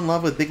everyone's still in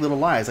love with Big Little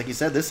Lies. Like you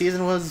said, this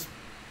season was...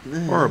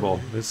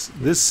 horrible.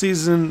 This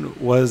season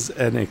was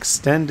an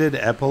extended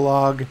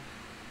epilogue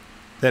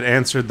that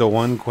answered the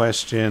one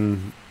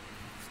question,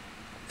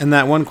 and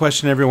that one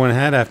question everyone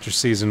had after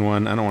season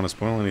 1, I don't want to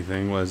spoil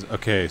anything, was,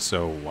 okay,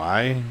 so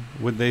why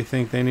would they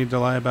think they need to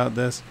lie about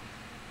this?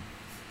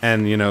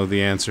 And, you know,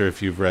 the answer,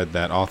 if you've read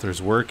that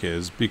author's work,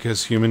 is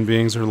because human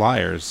beings are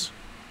liars,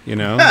 you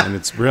know, and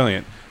it's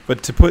brilliant.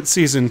 But to put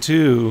season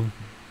 2,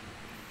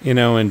 you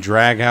know, and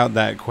drag out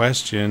that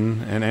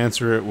question and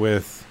answer it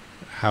with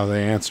how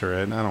they answer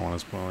it, I don't want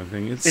to spoil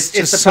anything. It's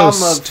just so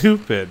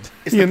stupid.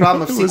 It's the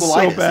problem of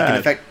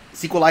sequelitis.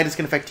 Sequelitis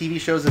can affect TV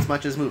shows as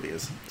much as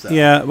movies. So.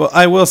 Yeah, well,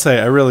 I will say,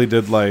 I really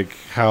did like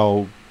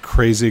how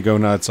crazy go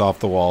nuts off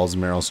the walls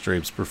Meryl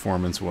Streep's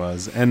performance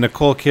was. And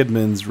Nicole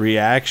Kidman's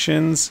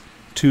reactions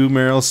to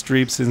Meryl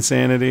Streep's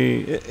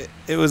insanity,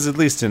 it was at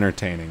least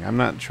entertaining. I'm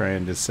not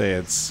trying to say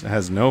it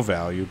has no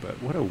value,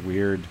 but what a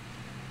weird...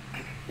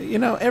 You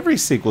know, every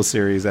sequel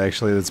series,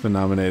 actually, that's been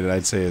nominated,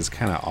 I'd say, is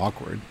kind of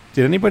awkward.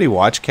 Did anybody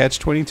watch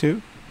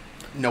Catch-22?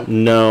 Nope.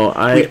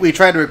 No, we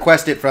tried to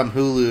request it from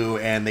Hulu,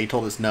 and they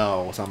told us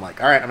no, so I'm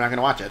like, all right, I'm not going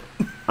to watch it.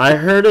 I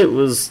heard it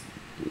was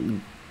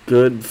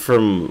good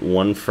from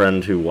one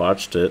friend who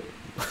watched it.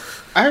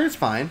 I heard it's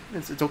fine.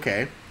 It's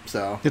okay.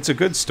 So it's a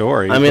good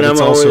story. I mean, but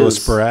it's also a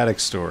sporadic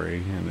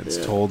story, and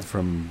it's told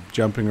from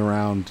jumping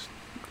around.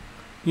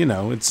 You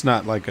know, it's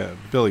not like a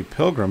Billy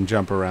Pilgrim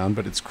jump around,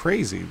 but it's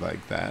crazy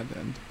like that.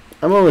 And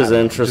I'm always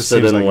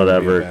interested in like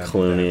whatever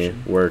Clooney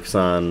works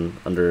on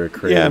under a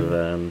creative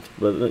end,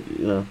 but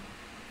you know,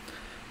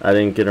 I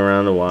didn't get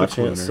around to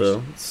watching it,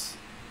 so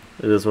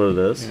it is what it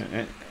is.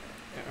 Yeah,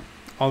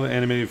 all the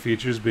animated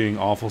features being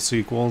awful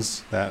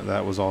sequels,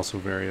 that was also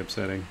very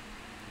upsetting.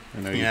 I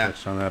know you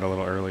touched on that a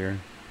little earlier.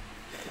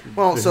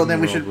 Well, so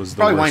then we should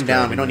probably wind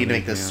down. We don't need to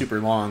make this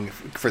super long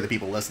for the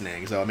people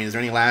listening. So, I mean, is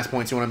there any last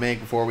points you want to make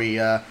before we...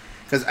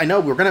 Because I know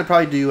we're going to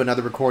probably do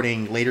another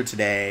recording later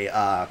today.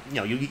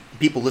 You know,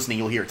 people listening,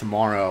 you'll hear it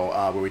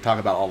tomorrow, where we talk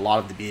about a lot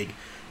of the big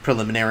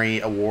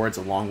preliminary awards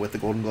along with the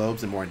Golden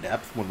Globes and more in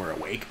depth when we're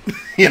awake,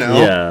 you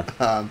know?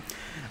 Yeah.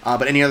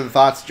 But any other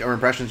thoughts or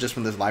impressions just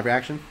from this live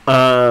reaction?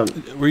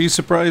 Were you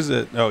surprised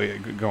that... Oh, yeah,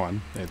 go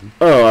on, Nathan.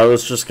 Oh, I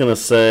was just going to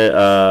say,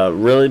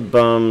 really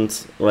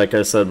bummed, like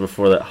I said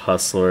before, that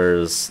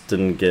Hustlers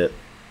didn't get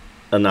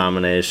a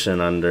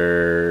nomination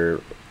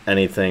under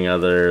anything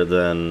other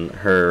than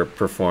her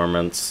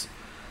performance,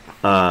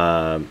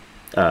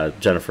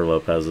 Jennifer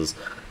Lopez's.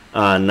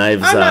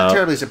 Knives Out. I'm not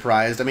terribly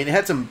surprised. I mean, it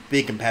had some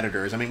big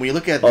competitors. I mean, when you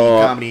look at the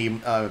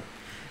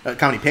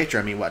comedy picture,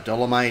 I mean, what,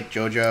 Dolomite,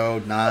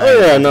 JoJo, Knives...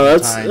 Oh, yeah, no,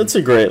 that's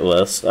a great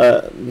list.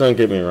 Don't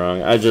get me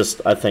wrong. I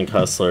think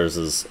Hustlers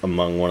is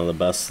among one of the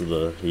best of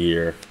the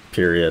year,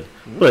 period.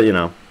 But, you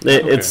know,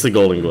 it's the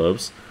Golden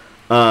Globes.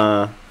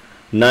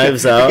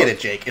 Knives Out... Forget it,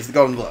 Jake. It's the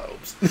Golden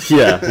Globes.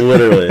 Yeah,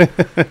 literally.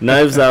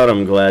 Knives Out,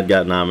 I'm glad,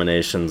 got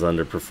nominations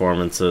under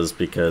performances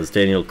because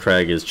Daniel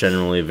Craig is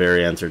generally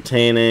very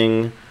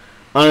entertaining.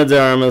 Ana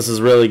de Armas is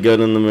really good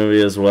in the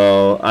movie as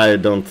well. I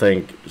don't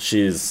think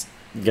she's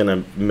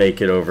gonna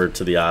make it over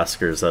to the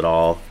Oscars at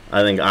all.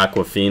 I think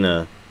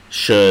Awkwafina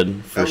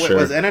should, for sure.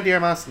 Was Ana de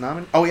Armas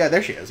nominated? Oh, yeah,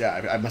 there she is.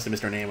 Yeah, I must have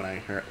missed her name when I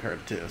heard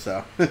it, too,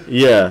 so...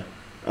 Yeah.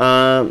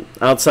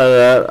 Outside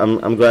of that,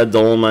 I'm glad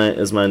Dolomite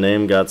Is My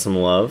Name got some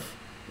love.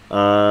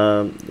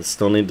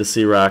 Still need to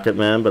see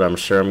Rocketman, but I'm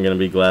sure I'm going to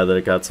be glad that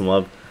it got some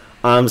love.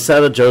 I'm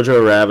sad that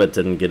Jojo Rabbit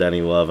didn't get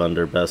any love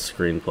under Best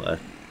Screenplay.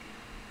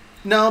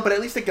 No, but at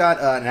least it got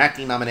an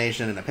acting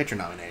nomination and a picture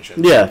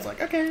nomination. Yeah. So it's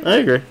like, okay. I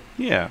agree.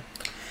 Yeah.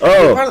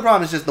 Oh, Part of the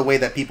problem is just the way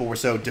that people were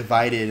so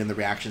divided in the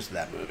reactions to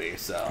that movie.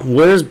 So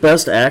where's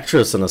Best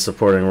Actress in a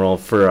Supporting Role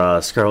for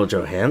Scarlett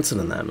Johansson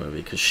in that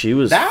movie? Because she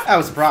was that I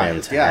was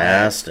surprised.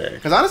 fantastic.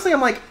 Because honestly,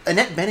 I'm like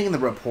Annette Bening in The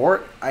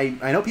Report. I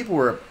know people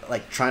were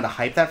like trying to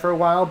hype that for a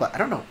while, but I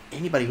don't know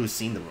anybody who's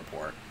seen The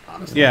Report.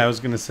 Honestly. Yeah, I was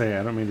going to say,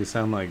 I don't mean to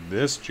sound like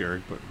this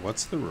jerk, but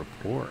what's The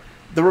Report?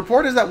 The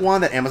Report is that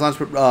one that Amazon's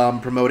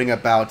promoting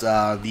about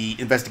the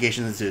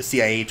investigations into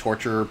CIA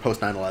torture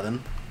post 9/11.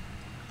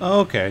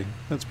 Oh, okay.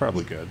 That's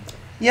probably good.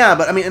 Yeah,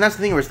 but I mean, and that's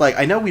the thing where it's like,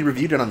 I know we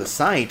reviewed it on the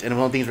site, and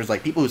one of the things was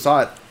like, people who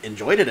saw it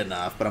enjoyed it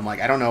enough, but I'm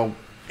like, I don't know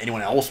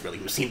anyone else really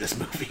who's seen this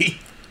movie.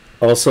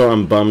 Also,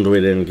 I'm bummed we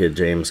didn't get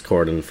James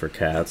Corden for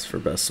Cats for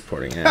Best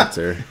Supporting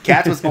Actor.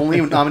 Cats was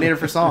only nominated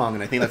for song,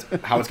 and I think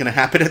that's how it's going to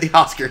happen at the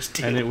Oscars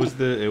too. And it was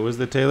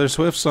the Taylor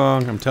Swift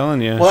song, I'm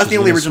telling you. Well, that's She's the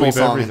only gonna original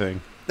sweep song.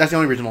 Everything. That's the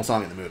only original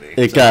song in the movie.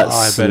 It So- got I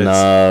bet it's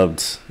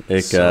snubbed.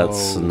 It got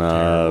so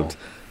snubbed. terrible.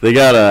 They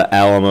got a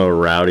Alamo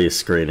Rowdy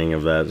screening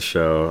of that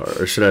show,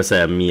 or should I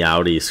say a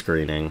Meowdy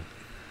screening,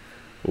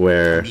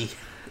 where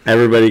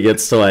everybody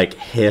gets to like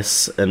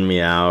hiss and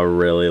meow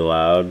really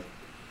loud.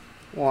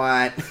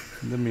 What?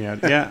 The meow.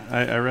 Yeah,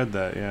 I read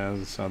that. Yeah,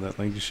 I saw that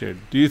link you shared.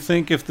 Do you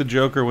think if the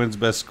Joker wins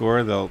Best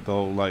Score, they'll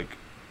like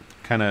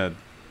kind of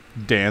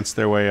dance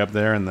their way up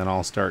there and then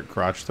all start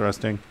crotch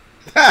thrusting?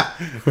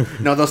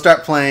 No, they'll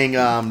start playing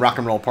Rock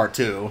and Roll Part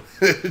 2.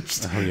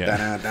 Oh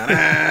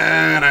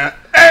yeah.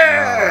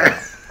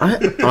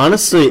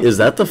 Honestly, is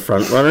that the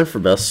front runner for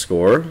Best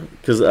Score?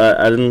 Because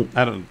I didn't.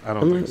 I don't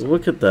Let me think so.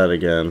 look at that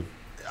again.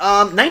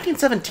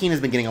 1917 has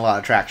been getting a lot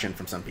of traction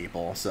from some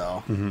people,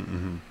 so.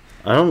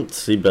 I don't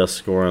see Best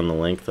Score on the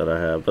link that I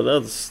have, but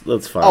that's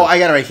fine. Oh, I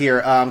got it right here.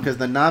 Because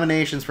the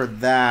nominations for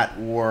that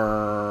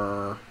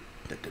were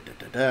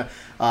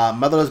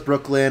Motherless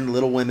Brooklyn,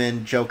 Little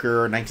Women,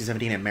 Joker,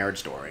 1917, and Marriage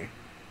Story.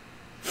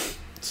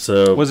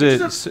 So Was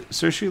it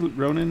Saoirse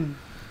Ronan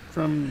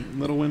from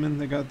Little Women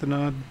that got the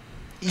nod?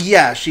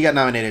 Yeah, she got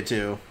nominated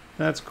too.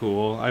 That's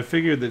cool. I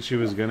figured that she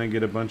was gonna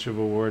get a bunch of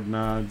award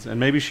nods, and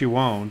maybe she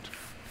won't.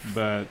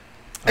 But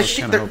I was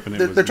kind of hoping it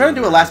was. They're trying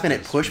to do a another last minute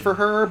actress. push for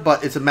her,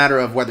 but it's a matter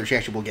of whether she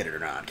actually will get it or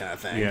not, kind of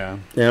thing. Yeah.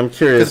 yeah, I'm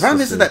curious. Because the problem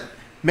to is see. that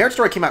Marriage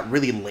Story came out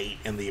really late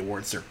in the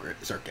award circuit,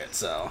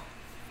 so.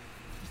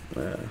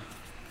 Yeah.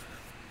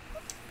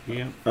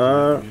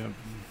 All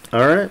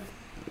right.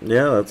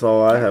 Yeah, that's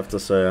all I have to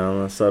say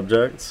on the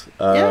subject.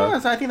 Yeah,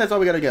 so I think that's all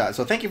we got to get.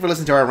 So thank you for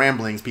listening to our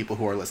ramblings, people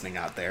who are listening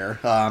out there.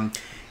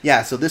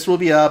 Yeah, so this will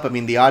be up. I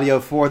mean, the audio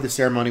for the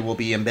ceremony will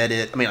be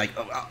embedded. I mean, like,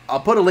 I'll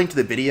put a link to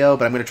the video,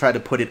 but I'm going to try to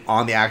put it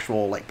on the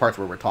actual like parts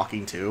where we're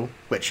talking to,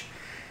 which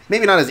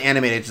maybe not as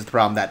animated. It's just the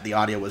problem that the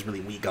audio was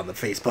really weak on the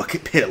Facebook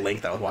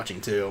link that I was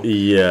watching too.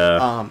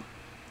 Yeah.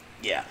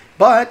 Yeah,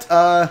 but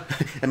I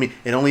mean,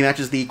 it only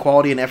matches the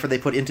quality and effort they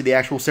put into the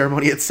actual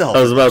ceremony itself.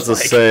 I was about to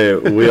Like- say,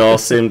 we all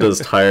seemed as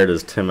tired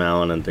as Tim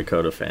Allen and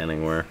Dakota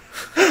Fanning were.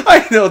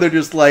 I know they're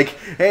just like,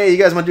 hey, you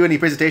guys want to do any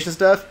presentation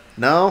stuff?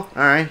 No,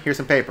 all right, here's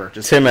some paper.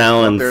 Just Tim go up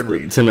Allen there and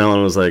read.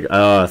 was like,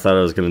 oh, I thought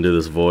I was going to do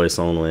this voice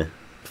only.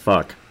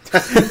 Fuck.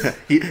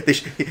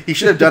 he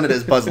should have done it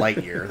as Buzz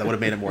Lightyear. That would have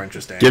made it more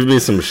interesting. Give me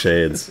some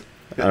shades.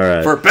 All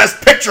right. For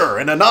Best Picture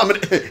in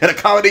a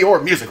comedy or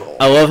musical.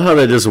 I love how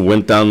they just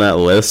went down that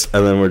list,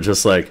 and then we're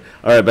just like,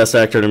 all right, Best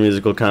Actor in a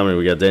Musical Comedy.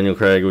 We got Daniel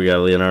Craig, we got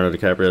Leonardo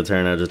DiCaprio,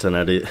 Taron Egerton,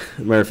 Eddie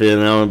Murphy,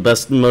 and now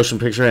Best Motion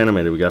Picture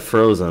Animated. We got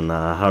Frozen,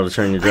 How to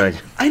Train Your Dragon.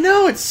 I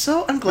know, it's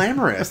so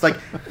unglamorous. Like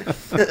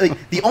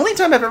the only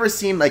time I've ever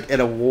seen like an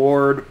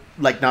award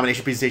like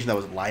nomination presentation that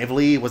was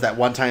lively was that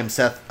one time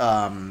Seth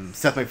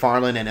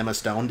MacFarlane and Emma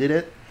Stone did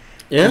it.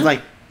 Yeah? It's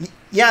like,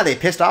 yeah, they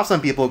pissed off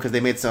some people because they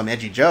made some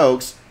edgy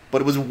jokes,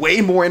 but it was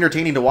way more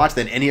entertaining to watch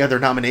than any other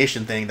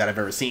nomination thing that I've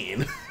ever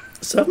seen.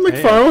 Seth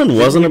MacFarlane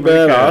wasn't a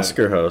bad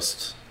Oscar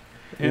host.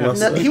 Yeah,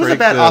 Must No, say. he was a break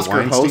bad the Oscar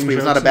Weinstein host, but he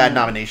was not a jokes bad in?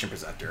 nomination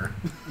presenter.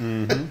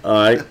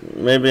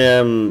 Maybe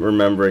I'm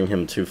remembering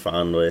him too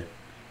fondly.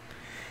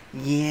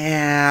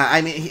 Yeah,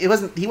 I mean, he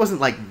wasn't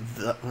like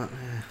the.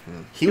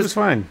 He was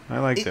fine. I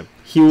liked him.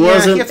 He Yeah, he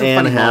wasn't had some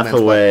Anne funny moments,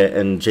 Hathaway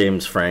and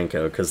James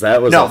Franco, because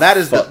that was No, a that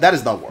is fu- the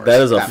worst.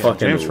 that is a That- fucking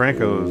James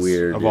Franco's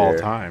weird of all year.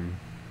 time.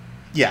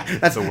 Yeah,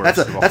 that's the a worst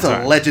of all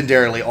time.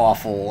 legendarily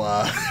awful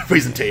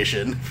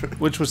presentation.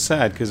 Which was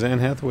sad because Anne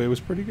Hathaway was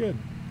pretty good.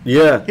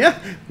 Yeah. Yeah.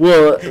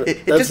 Well,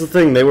 It that's just- the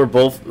thing. They were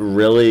both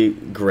really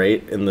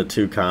great in the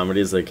two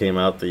comedies that came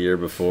out the year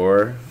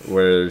before,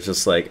 where it's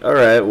just like, all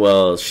right,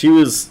 well, she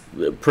was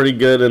pretty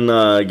good in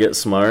Get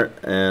Smart,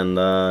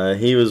 and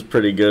he was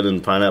pretty good in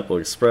Pineapple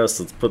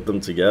Express. Let's put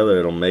them together.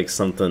 It'll make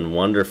something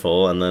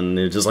wonderful. And then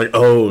you're just like,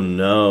 oh,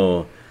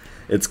 no.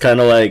 It's kind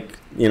of like,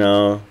 you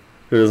know,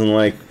 who doesn't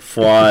like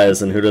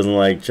flies and who doesn't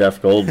like Jeff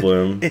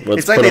Goldblum? Let's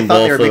It's like put they them thought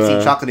they both were in mixing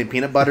a- chocolate and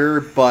peanut butter,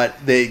 but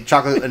the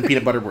chocolate and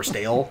peanut butter were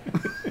stale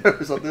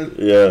or something.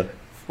 Yeah.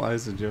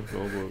 Flies to Jeff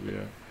Goldblum,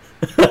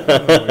 yeah.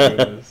 Oh, my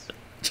goodness.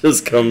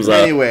 Just comes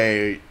out.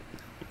 Anyway,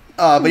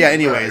 But yeah,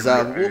 anyways,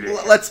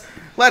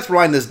 let's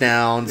wind this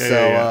down.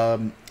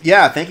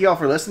 Thank you all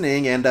for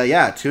listening, and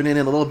tune in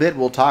a little bit.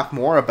 We'll talk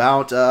more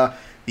about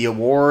the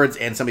awards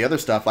and some of the other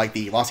stuff, like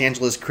the Los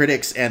Angeles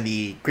Critics and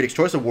the Critics'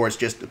 Choice Awards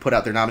just put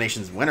out their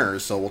nominations and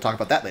winners, so we'll talk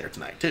about that later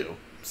tonight too.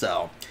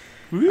 So,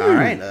 all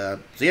right,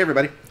 see you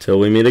everybody. Till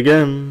we meet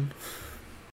again.